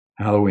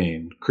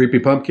 Halloween. Creepy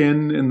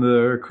Pumpkin in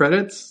the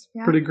credits.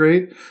 Yeah. Pretty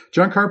great.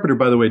 John Carpenter,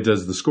 by the way,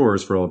 does the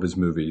scores for all of his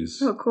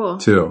movies. Oh, cool.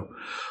 Too.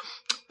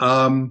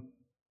 I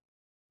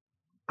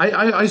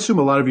assume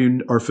a lot of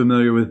you are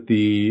familiar with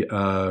the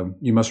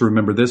You Must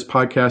Remember This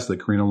podcast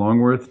that Karina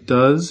Longworth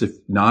does. If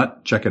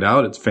not, check it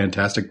out. It's a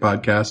fantastic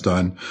podcast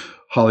on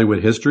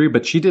Hollywood history.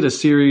 But she did a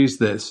series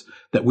that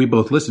we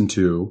both listened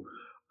to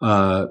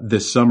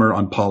this summer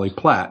on Polly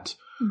Platt,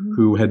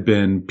 who had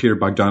been Peter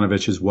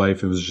Bogdanovich's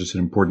wife and was just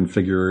an important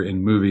figure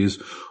in movies.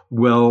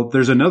 Well,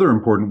 there's another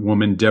important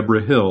woman,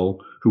 Deborah Hill,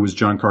 who was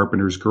John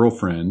Carpenter's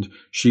girlfriend.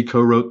 She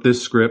co-wrote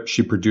this script.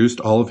 She produced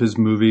all of his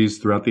movies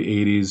throughout the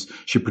 80s.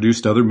 She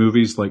produced other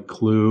movies like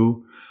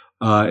Clue.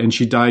 And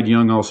she died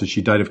young also.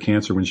 She died of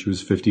cancer when she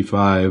was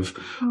 55.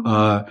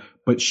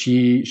 But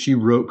she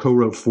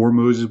co-wrote 4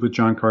 movies with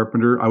John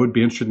Carpenter. I would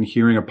be interested in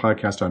hearing a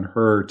podcast on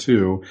her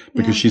too,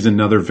 because she's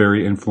another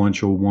very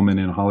influential woman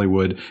in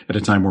Hollywood at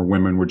a time where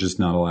women were just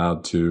not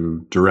allowed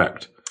to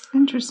direct.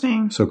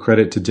 Interesting. So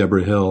credit to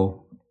Deborah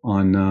Hill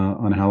on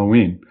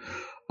Halloween.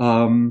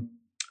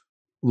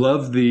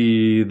 Love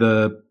the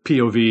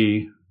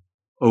POV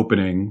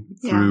opening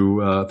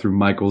through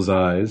Michael's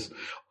eyes.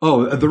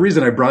 Oh, the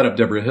reason I brought up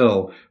Deborah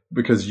Hill,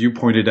 because you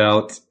pointed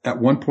out at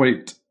one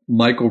point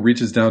Michael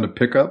reaches down to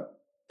pick up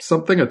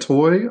something, a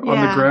toy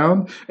on the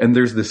ground, and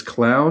there's this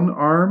clown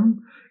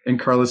arm, and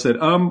Carla said,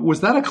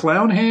 was that a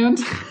clown hand?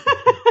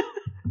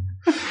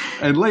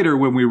 And later,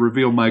 when we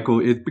reveal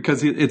Michael,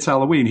 because it's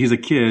Halloween, he's a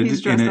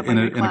kid in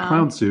a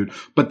clown suit.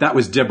 But that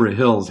was Deborah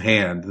Hill's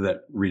hand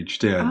that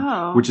reached in,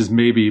 which is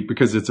maybe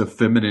because it's a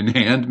feminine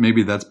hand.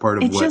 Maybe that's part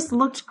of it just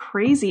looked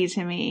crazy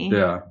to me.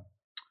 Yeah.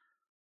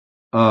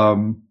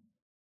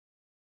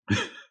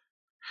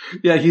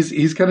 Yeah,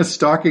 he's kind of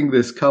stalking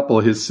this couple,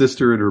 his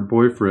sister and her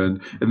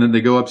boyfriend, and then they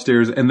go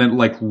upstairs, and then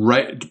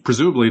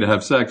presumably to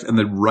have sex, and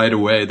then right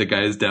away the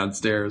guy is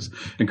downstairs.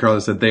 And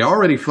Carla said they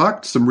already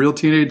fucked, some real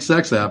teenage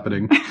sex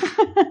happening.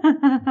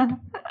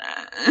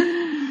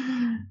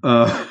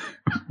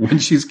 When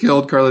she's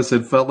killed, Carla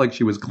said felt like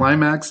she was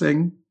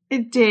climaxing.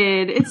 It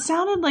did. It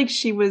sounded like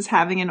she was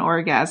having an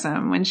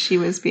orgasm when she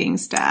was being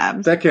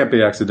stabbed. That can't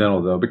be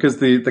accidental though, because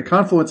the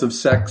confluence of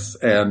sex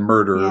and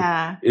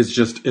murder is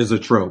a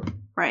trope.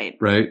 Right.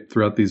 Right?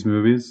 Throughout these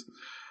movies.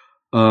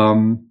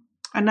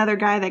 Another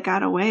guy that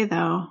got away,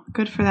 though.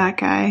 Good for that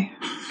guy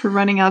for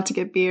running out to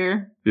get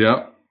beer.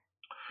 Yeah.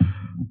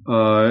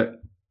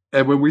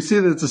 And when we see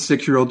that it's a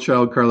 6-year-old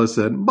child, Carla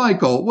said,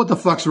 Michael, what the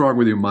fuck's wrong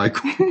with you,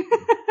 Michael?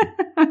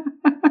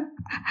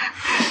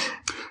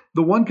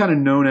 The one kind of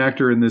known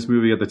actor in this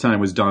movie at the time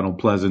was Donald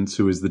Pleasance,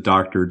 who is the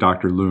doctor,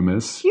 Dr.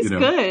 Loomis. He's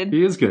good.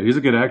 He is good. He's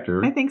a good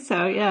actor. I think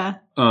so, yeah.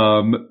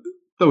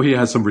 Though he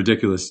has some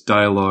ridiculous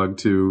dialogue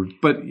too,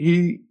 but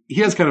he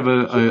has kind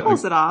of he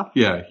pulls it off.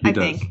 Yeah, he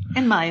does. I think,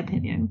 in my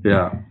opinion.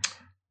 Yeah.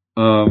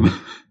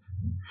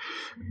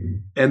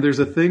 And there's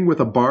a thing with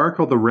a bar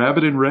called the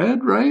Rabbit in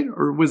Red, right?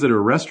 Or was it a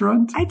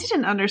restaurant? I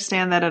didn't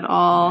understand that at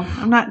all.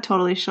 I'm not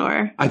totally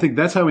sure. I think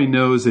that's how he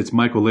knows it's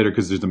Michael later,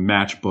 because there's a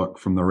matchbook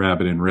from the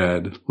Rabbit in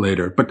Red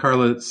later. But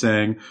Carla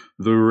sang,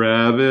 "The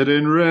Rabbit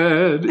in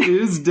Red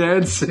is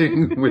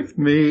dancing with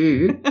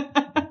me."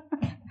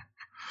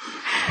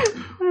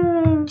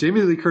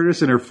 Jamie Lee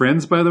Curtis and her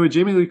friends, by the way.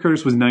 Jamie Lee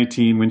Curtis was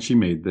 19 when she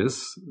made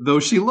this, though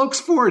she looks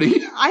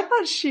 40. I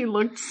thought she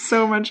looked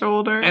so much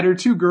older. And her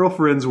 2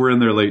 girlfriends were in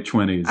their late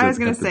 20s. I was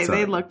going to say,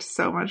 they looked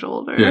so much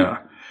older. Yeah.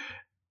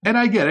 And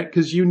I get it,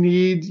 because you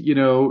need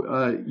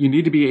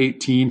to be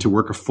 18 to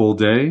work a full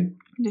day,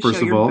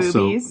 first of all.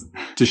 So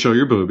to show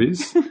your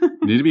boobies. You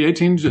need to be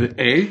 18 to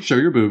A, show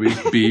your boobies,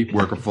 B,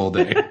 work a full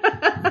day.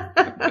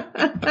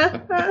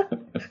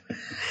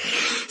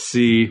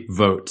 C,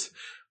 vote.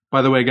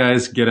 By the way,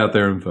 guys, get out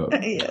there and vote.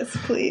 Yes,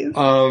 please.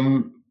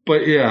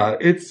 But yeah,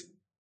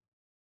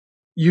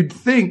 you'd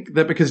think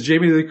that because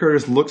Jamie Lee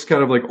Curtis looks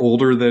kind of like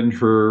older than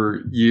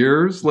her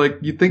years, like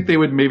you'd think they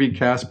would maybe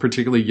cast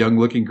particularly young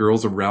looking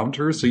girls around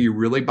her. So you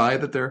really buy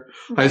that they're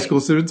high school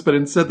students, but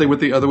instead they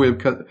went the other way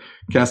of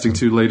casting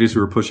 2 ladies who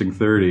were pushing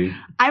 30.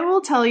 I will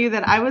tell you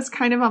that I was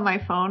kind of on my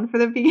phone for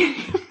the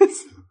beginning of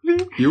this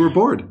movie. You were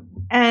bored.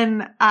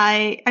 And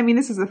I mean,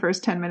 this is the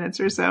first 10 minutes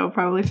or so,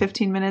 probably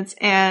 15 minutes.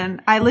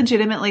 And I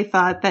legitimately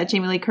thought that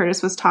Jamie Lee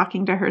Curtis was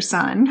talking to her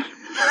son.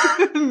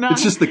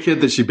 It's just the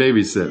kid that she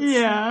babysits.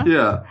 Yeah.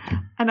 Yeah.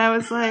 And I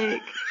was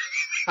like,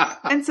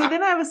 and so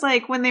then I was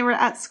like, when they were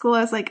at school,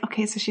 I was like,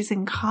 okay, so she's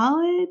in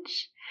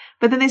college.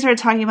 But then they started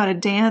talking about a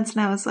dance.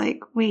 And I was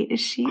like, wait, is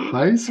she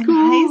high school? In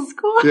high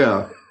school?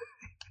 Yeah.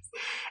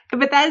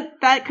 But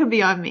that could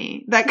be on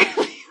me. That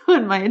could be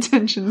on my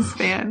attention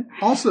span.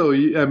 Also,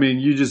 I mean,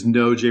 you just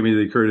know Jamie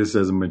Lee Curtis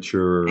as a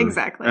mature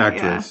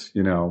actress,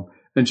 you know.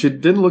 And she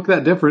didn't look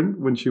that different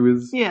when she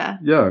was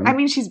young. I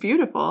mean, she's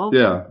beautiful.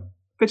 Yeah.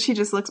 But she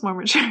just looks more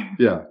mature.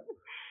 Yeah.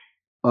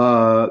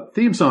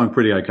 Theme song,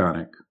 pretty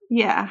iconic.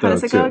 Yeah. How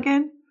does it go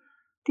again?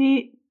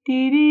 Dee,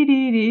 dee, dee,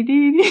 dee, dee,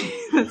 dee, dee.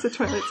 That's a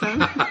Twilight Zone.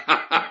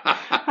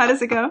 How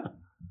does it go?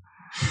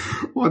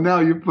 Well, now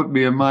you put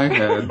me in my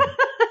head.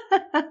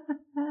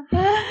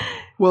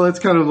 Well, it's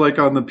kind of like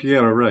on the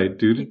piano, right?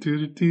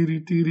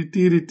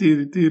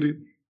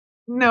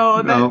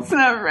 No, that's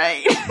not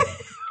right.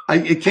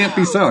 It can't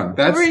be sung.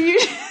 That's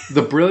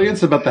the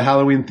brilliance about the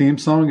Halloween theme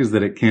song is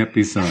that it can't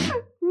be sung.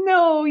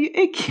 No,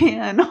 it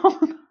can.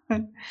 Hold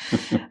on.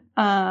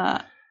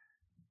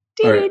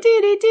 Right.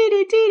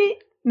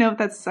 No,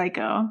 that's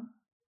Psycho.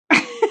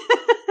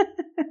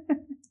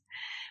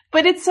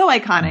 But it's so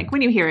iconic.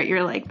 When you hear it,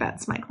 you're like,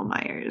 that's Michael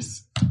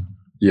Myers.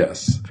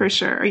 Yes. For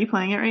sure. Are you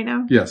playing it right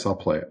now? Yes, I'll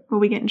play it. Will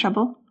we get in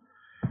trouble?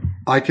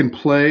 I can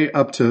play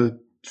up to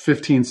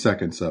 15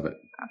 seconds of it.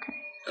 Okay.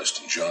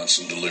 Dustin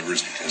Johnson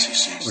delivers because he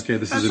sees. Okay,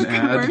 this is an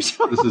ad. This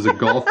is a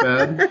golf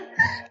ad.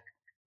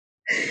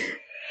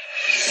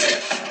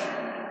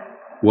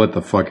 What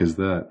the fuck is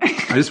that?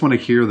 I just want to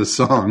hear the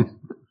song.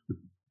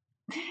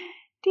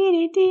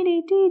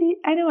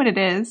 I know what it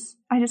is.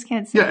 I just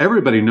can't see. Yeah,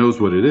 everybody knows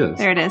what it is.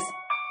 There it is.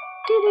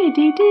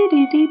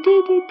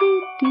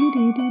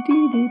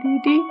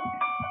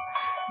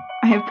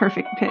 I have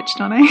perfect pitch,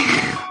 don't I?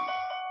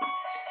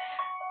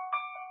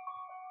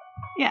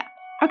 Yeah.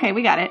 Okay,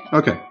 we got it.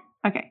 Okay.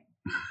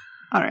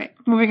 All right.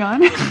 Moving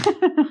on.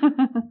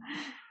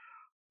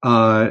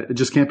 It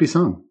just can't be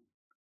sung.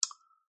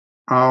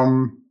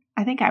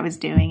 I think I was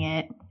doing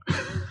it.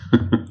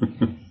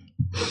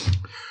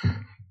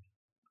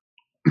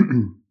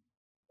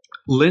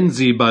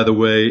 Lindsay, by the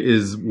way,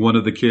 is one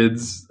of the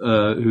kids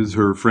who's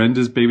her friend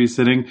is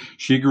babysitting.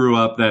 She grew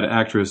up, that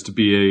actress, to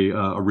be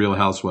a Real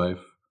Housewife.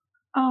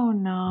 Oh,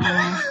 no.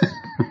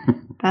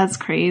 That's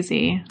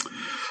crazy.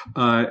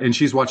 And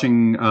she's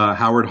watching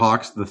Howard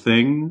Hawks' The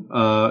Thing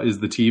is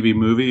the TV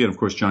movie. And, of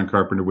course, John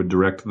Carpenter would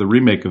direct the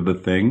remake of The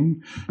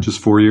Thing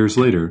just 4 years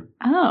later.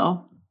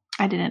 Oh,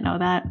 I didn't know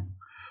that.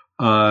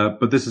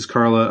 But this is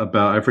Carla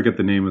about, I forget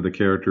the name of the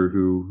character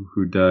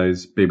who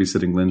dies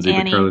babysitting Lindsay.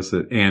 Annie. But Carla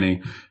said,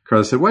 Annie.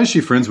 Carla said, why is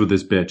she friends with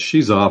this bitch?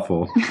 She's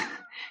awful.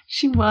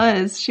 She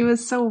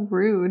was so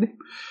rude.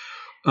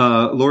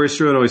 Laurie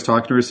Strode always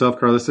talking to herself.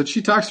 Carla said,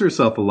 she talks to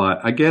herself a lot.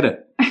 I get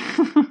it.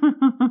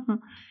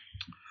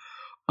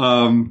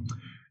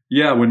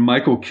 Yeah, when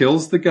Michael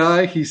kills the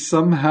guy, he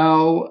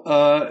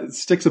somehow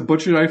sticks a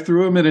butcher knife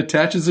through him and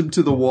attaches him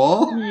to the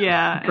wall.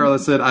 Yeah. Carla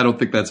said, I don't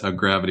think that's how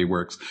gravity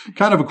works.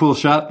 Kind of a cool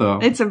shot, though.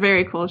 It's a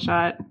very cool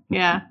shot.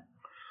 Yeah.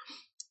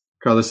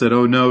 Carla said,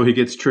 oh, no, he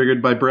gets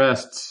triggered by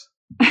breasts.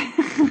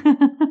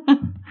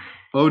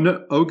 Oh,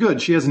 no. Oh,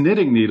 good. She has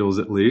knitting needles,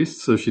 at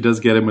least. So she does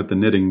get him with the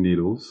knitting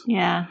needles.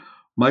 Yeah.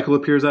 Michael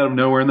appears out of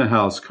nowhere in the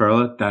house.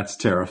 Carla, that's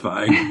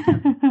terrifying.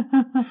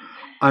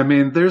 I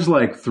mean, there's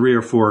like 3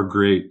 or 4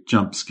 great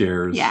jump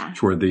scares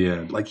toward the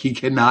end. Like, he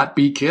cannot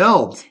be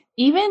killed.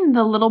 Even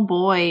the little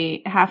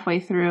boy halfway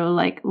through,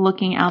 like,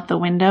 looking out the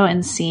window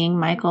and seeing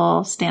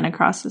Michael stand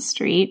across the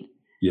street.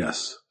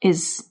 Yes.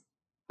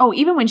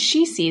 Even when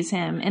she sees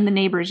him in the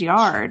neighbor's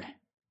yard.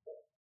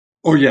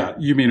 Oh, yeah.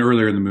 You mean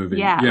earlier in the movie.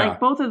 Yeah. Like,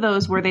 both of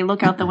those where they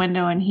look out the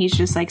window and he's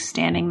just, like,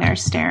 standing there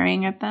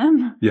staring at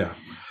them. Yeah.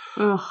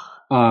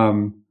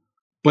 Ugh.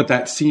 But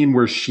that scene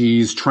where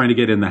she's trying to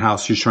get in the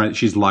house,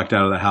 she's locked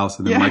out of the house,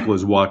 and then Michael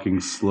is walking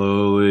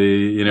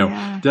slowly,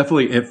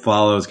 definitely It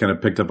Follows kind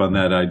of picked up on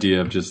that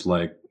idea of just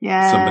like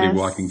somebody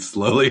walking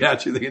slowly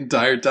at you the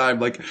entire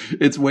time. Like,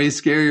 it's way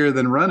scarier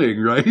than running,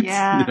 right?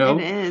 Yeah, it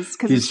is.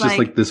 Cause he's just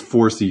like this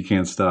force that you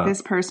can't stop.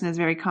 This person is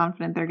very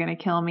confident they're going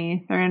to kill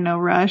me. They're in no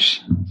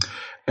rush.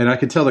 And I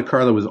could tell that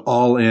Carla was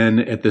all in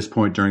at this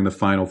point during the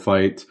final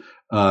fight.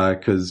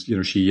 Cause,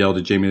 she yelled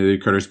at Jamie Lee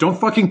Curtis, don't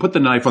fucking put the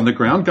knife on the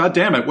ground. God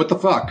damn it. What the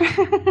fuck?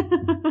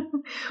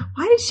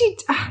 Why did she?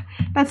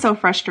 That's so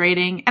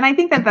frustrating. And I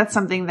think that that's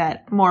something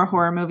that more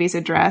horror movies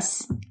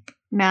address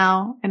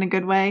now in a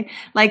good way.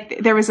 Like,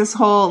 there was this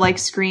whole like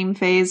Scream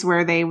phase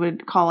where they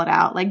would call it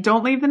out, like,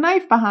 don't leave the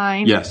knife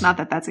behind. Yes. Not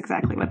that that's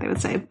exactly what they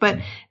would say, but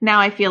now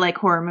I feel like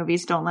horror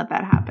movies don't let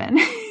that happen.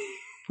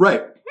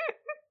 Right.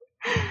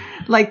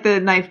 Like,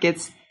 the knife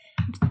gets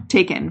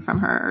taken from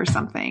her or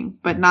something,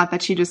 but not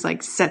that she just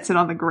like sets it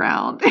on the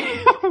ground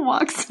and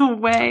walks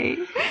away.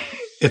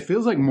 It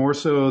feels like more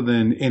so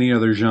than any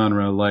other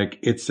genre. Like,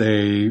 it's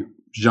a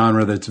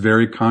genre that's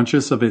very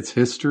conscious of its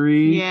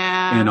history.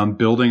 Yeah. And on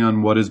building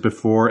on what is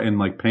before and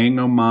like paying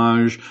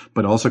homage,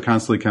 but also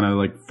constantly kind of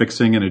like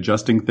fixing and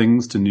adjusting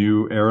things to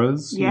new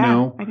eras.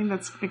 Yeah. I think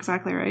that's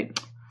exactly right.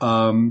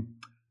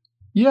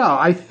 Yeah,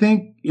 I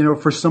think,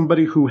 for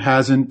somebody who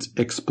hasn't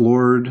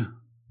explored,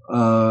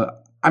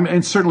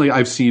 and certainly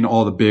I've seen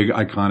all the big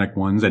iconic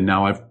ones, and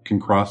now I can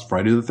cross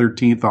Friday the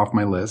 13th off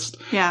my list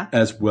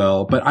as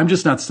well. But I'm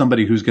just not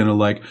somebody who's going to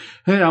like,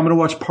 hey, I'm going to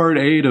watch part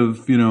 8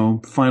 of,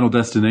 Final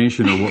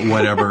Destination or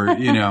whatever,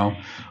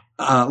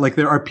 like,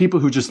 there are people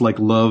who just like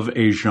love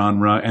a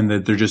genre and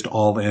that they're just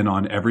all in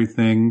on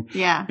everything.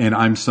 Yeah. And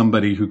I'm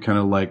somebody who kind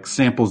of like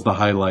samples the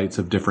highlights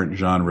of different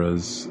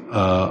genres,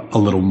 a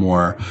little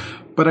more.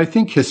 But I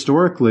think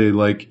historically,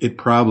 like, it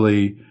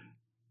probably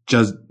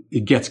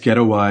it gets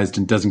ghettoized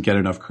and doesn't get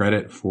enough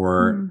credit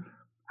for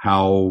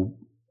how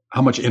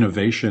much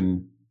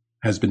innovation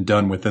has been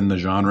done within the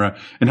genre,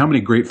 and how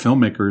many great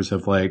filmmakers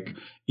have like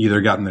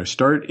either gotten their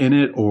start in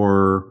it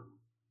or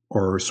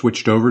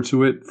switched over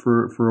to it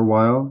for a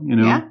while, you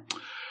know? Yeah.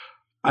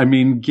 I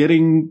mean,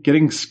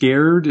 getting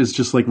scared is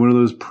just like one of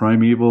those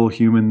primeval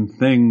human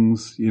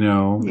things, you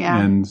know? Yeah.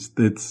 And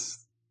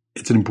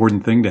it's an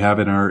important thing to have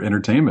in our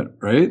entertainment,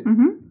 right?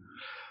 Mm-hmm.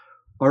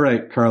 All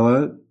right,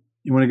 Carla,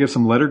 you want to give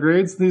some letter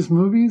grades to these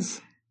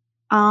movies?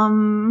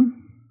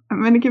 I'm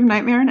going to give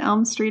Nightmare on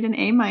Elm Street an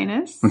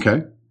A-.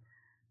 Okay.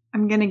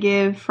 I'm going to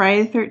give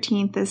Friday the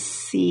 13th a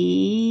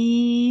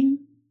C+.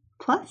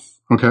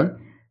 Okay.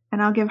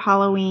 And I'll give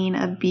Halloween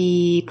a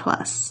B+.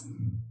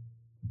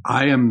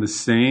 I am the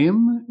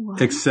same,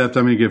 except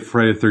I'm going to give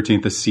Friday the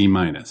 13th a C-.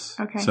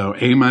 Okay. So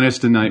A-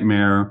 to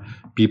Nightmare,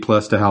 B+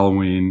 to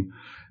Halloween,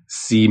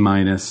 C-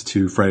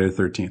 to Friday the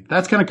 13th.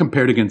 That's kind of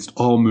compared against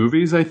all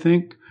movies, I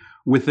think.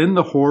 Within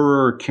the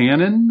horror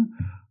canon,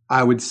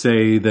 I would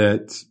say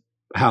that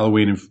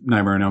Halloween and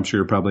Nightmare on Elm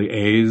Street are probably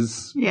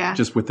A's,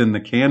 just within the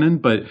canon.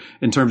 But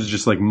in terms of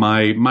just like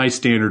my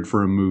standard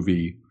for a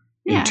movie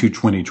into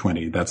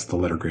 2020, that's the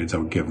letter grades I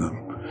would give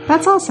them.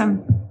 That's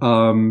awesome. You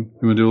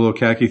want to do a little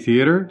khaki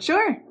theater?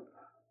 Sure.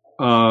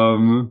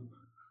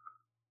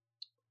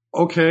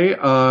 Okay.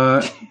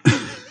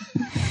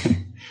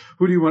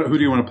 Who do you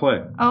want to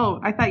play? Oh,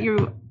 I thought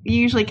you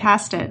usually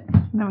cast it,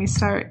 and then we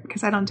start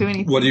because I don't do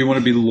anything. What do you want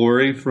to be,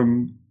 Laurie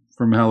from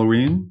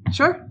Halloween?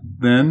 Sure.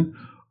 Then,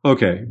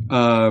 okay.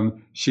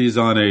 She's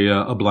on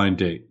a blind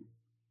date.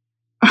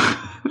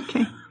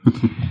 Okay.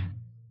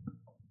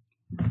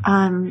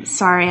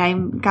 Sorry, I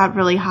got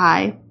really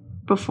high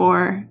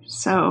before,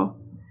 so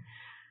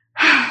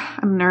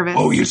I'm nervous.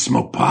 Oh, you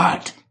smoke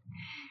pot?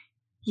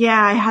 Yeah,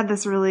 I had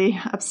this really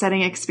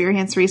upsetting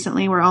experience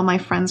recently where all my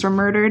friends were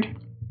murdered.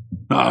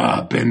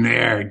 Been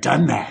there,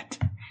 done that.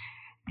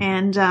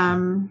 And,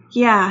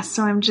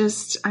 so I'm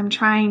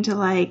trying to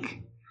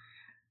like,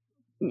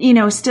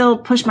 still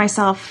push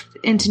myself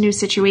into new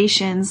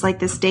situations like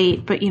this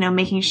date, but,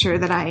 making sure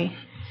that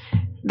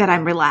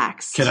I'm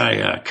relaxed. Can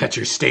I cut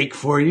your steak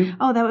for you?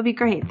 Oh, that would be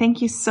great.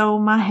 Thank you so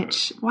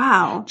much.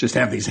 Wow. Just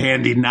have these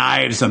handy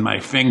knives on my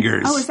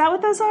fingers. Oh, is that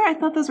what those are? I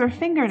thought those were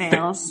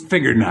fingernails.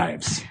 Finger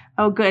knives.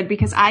 Oh, good,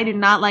 because I do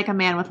not like a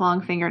man with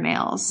long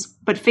fingernails.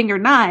 But finger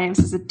knives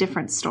is a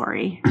different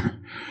story.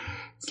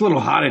 It's a little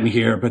hot in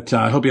here, but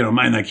I hope you don't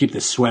mind that I keep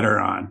the sweater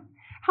on.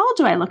 How old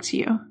do I look to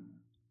you?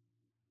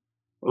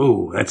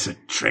 Oh, that's a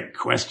trick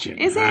question.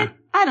 Is it?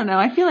 I don't know.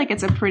 I feel like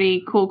it's a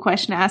pretty cool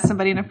question to ask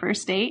somebody on a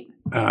first date.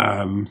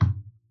 How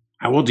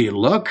old do you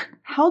look?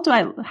 How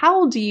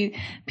old do you?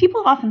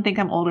 People often think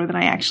I'm older than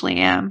I actually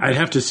am. I'd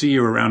have to see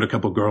you around a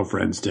couple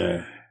girlfriends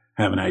to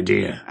have an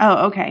idea.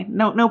 Oh, okay.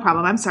 No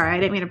problem. I'm sorry. I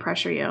didn't mean to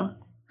pressure you.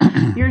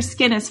 Your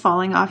skin is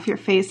falling off your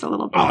face a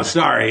little bit. Oh,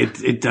 sorry.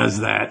 It does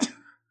that.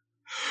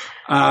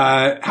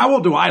 How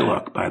old do I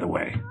look, by the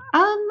way?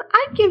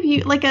 I'd give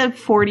you like a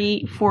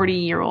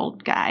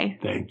 40-year-old guy.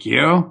 Thank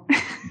you.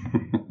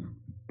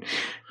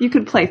 You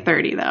could play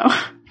 30 though.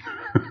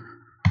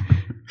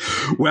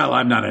 Well,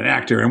 I'm not an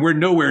actor and we're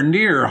nowhere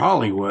near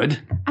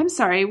Hollywood. I'm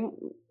sorry.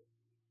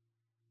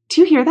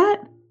 Do you hear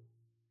that?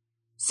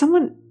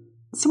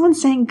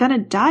 Someone's saying gonna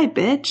die,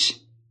 bitch.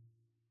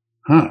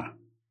 Huh.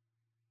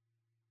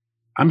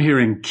 I'm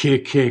hearing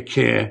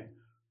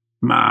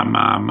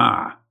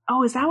ma.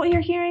 Oh, is that what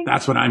you're hearing?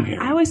 That's what I'm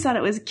hearing. I always thought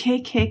it was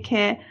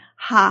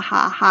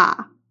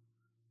ha.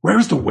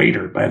 Where's the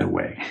waiter, by the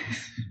way?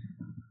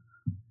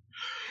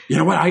 You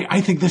know what?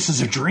 I think this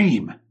is a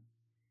dream.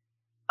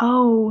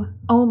 Oh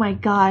my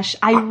gosh.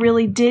 I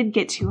really did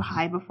get too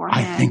high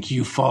beforehand. I think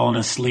you've fallen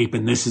asleep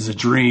and this is a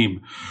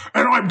dream.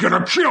 And I'm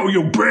gonna kill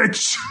you,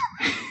 bitch!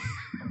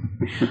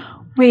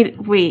 Wait.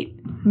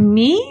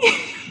 Me?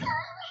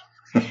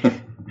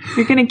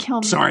 You're gonna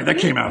kill me? Sorry, that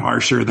came out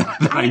harsher than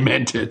I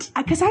meant it.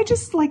 Because I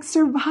just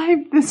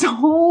survived this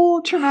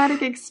whole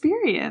traumatic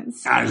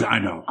experience. I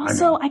know.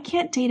 Also, I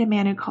can't date a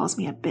man who calls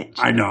me a bitch.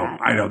 I know.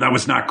 That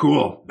was not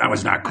cool.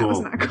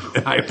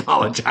 I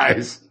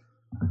apologize.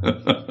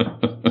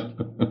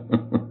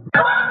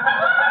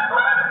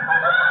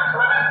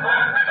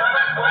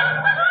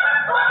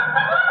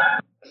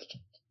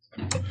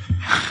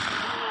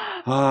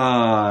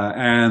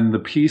 And the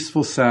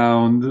peaceful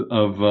sound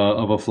of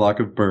a flock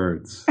of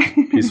birds.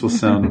 Peaceful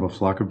sound of a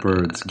flock of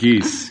birds.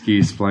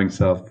 Geese flying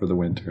south for the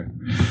winter.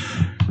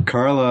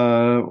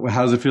 Carla,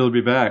 how does it feel to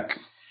be back?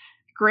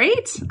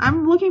 Great.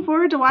 I'm looking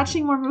forward to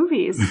watching more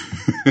movies.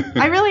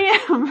 I really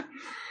am.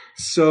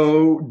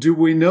 So, do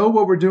we know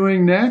what we're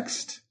doing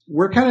next?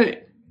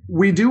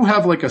 We do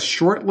have a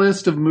short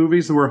list of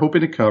movies that we're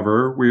hoping to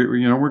cover.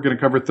 We're going to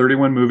cover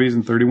 31 movies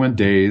in 31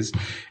 days.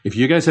 If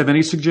you guys have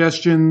any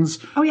suggestions,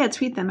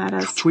 tweet them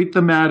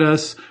at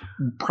us.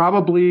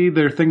 Probably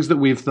they're things that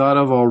we've thought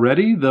of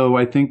already, though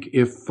I think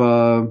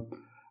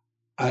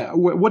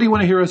what do you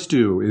want to hear us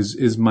do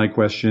is my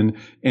question.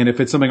 And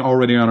if it's something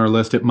already on our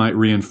list, it might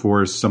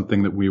reinforce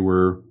something that we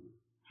were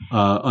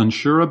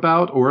unsure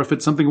about, or if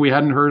it's something we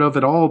hadn't heard of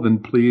at all, then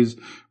please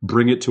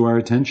bring it to our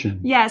attention.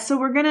 Yeah, so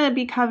we're going to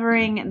be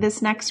covering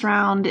this next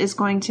round is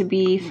going to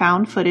be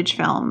found footage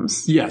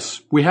films.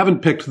 Yes. We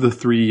haven't picked the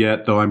 3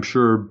 yet, though I'm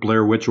sure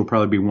Blair Witch will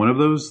probably be one of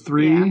those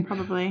 3. Yeah,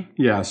 probably.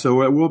 Yeah,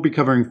 so we'll be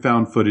covering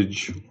found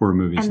footage horror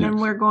movies And next.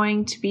 then we're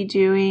going to be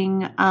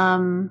doing,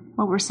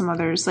 what were some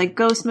others? Like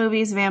ghost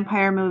movies,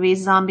 vampire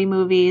movies, zombie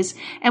movies.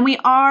 And we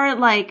are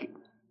like,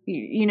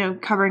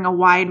 covering a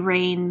wide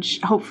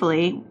range,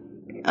 hopefully,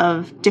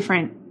 of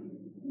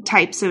different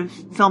types of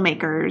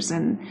filmmakers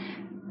and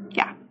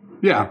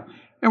Yeah.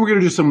 And we're going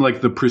to do some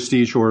like the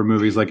prestige horror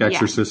movies like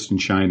Exorcist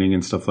and Shining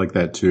and stuff like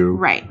that too.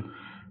 Right.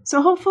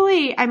 So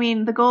hopefully,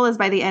 the goal is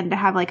by the end to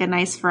have like a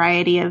nice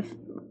variety of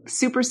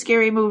super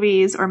scary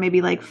movies or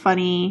maybe like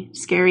funny,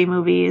 scary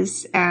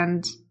movies.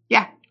 And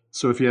yeah.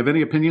 So if you have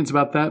any opinions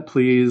about that,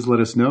 please let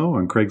us know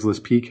on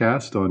Craigslist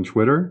PCast on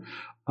Twitter.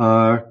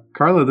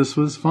 Carla, this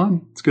was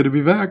fun. It's good to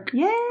be back.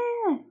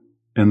 Yeah.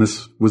 And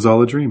this was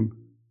all a dream.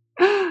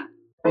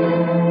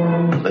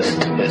 The list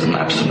is an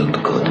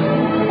absolute good.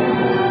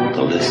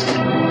 The list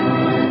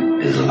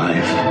is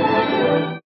life.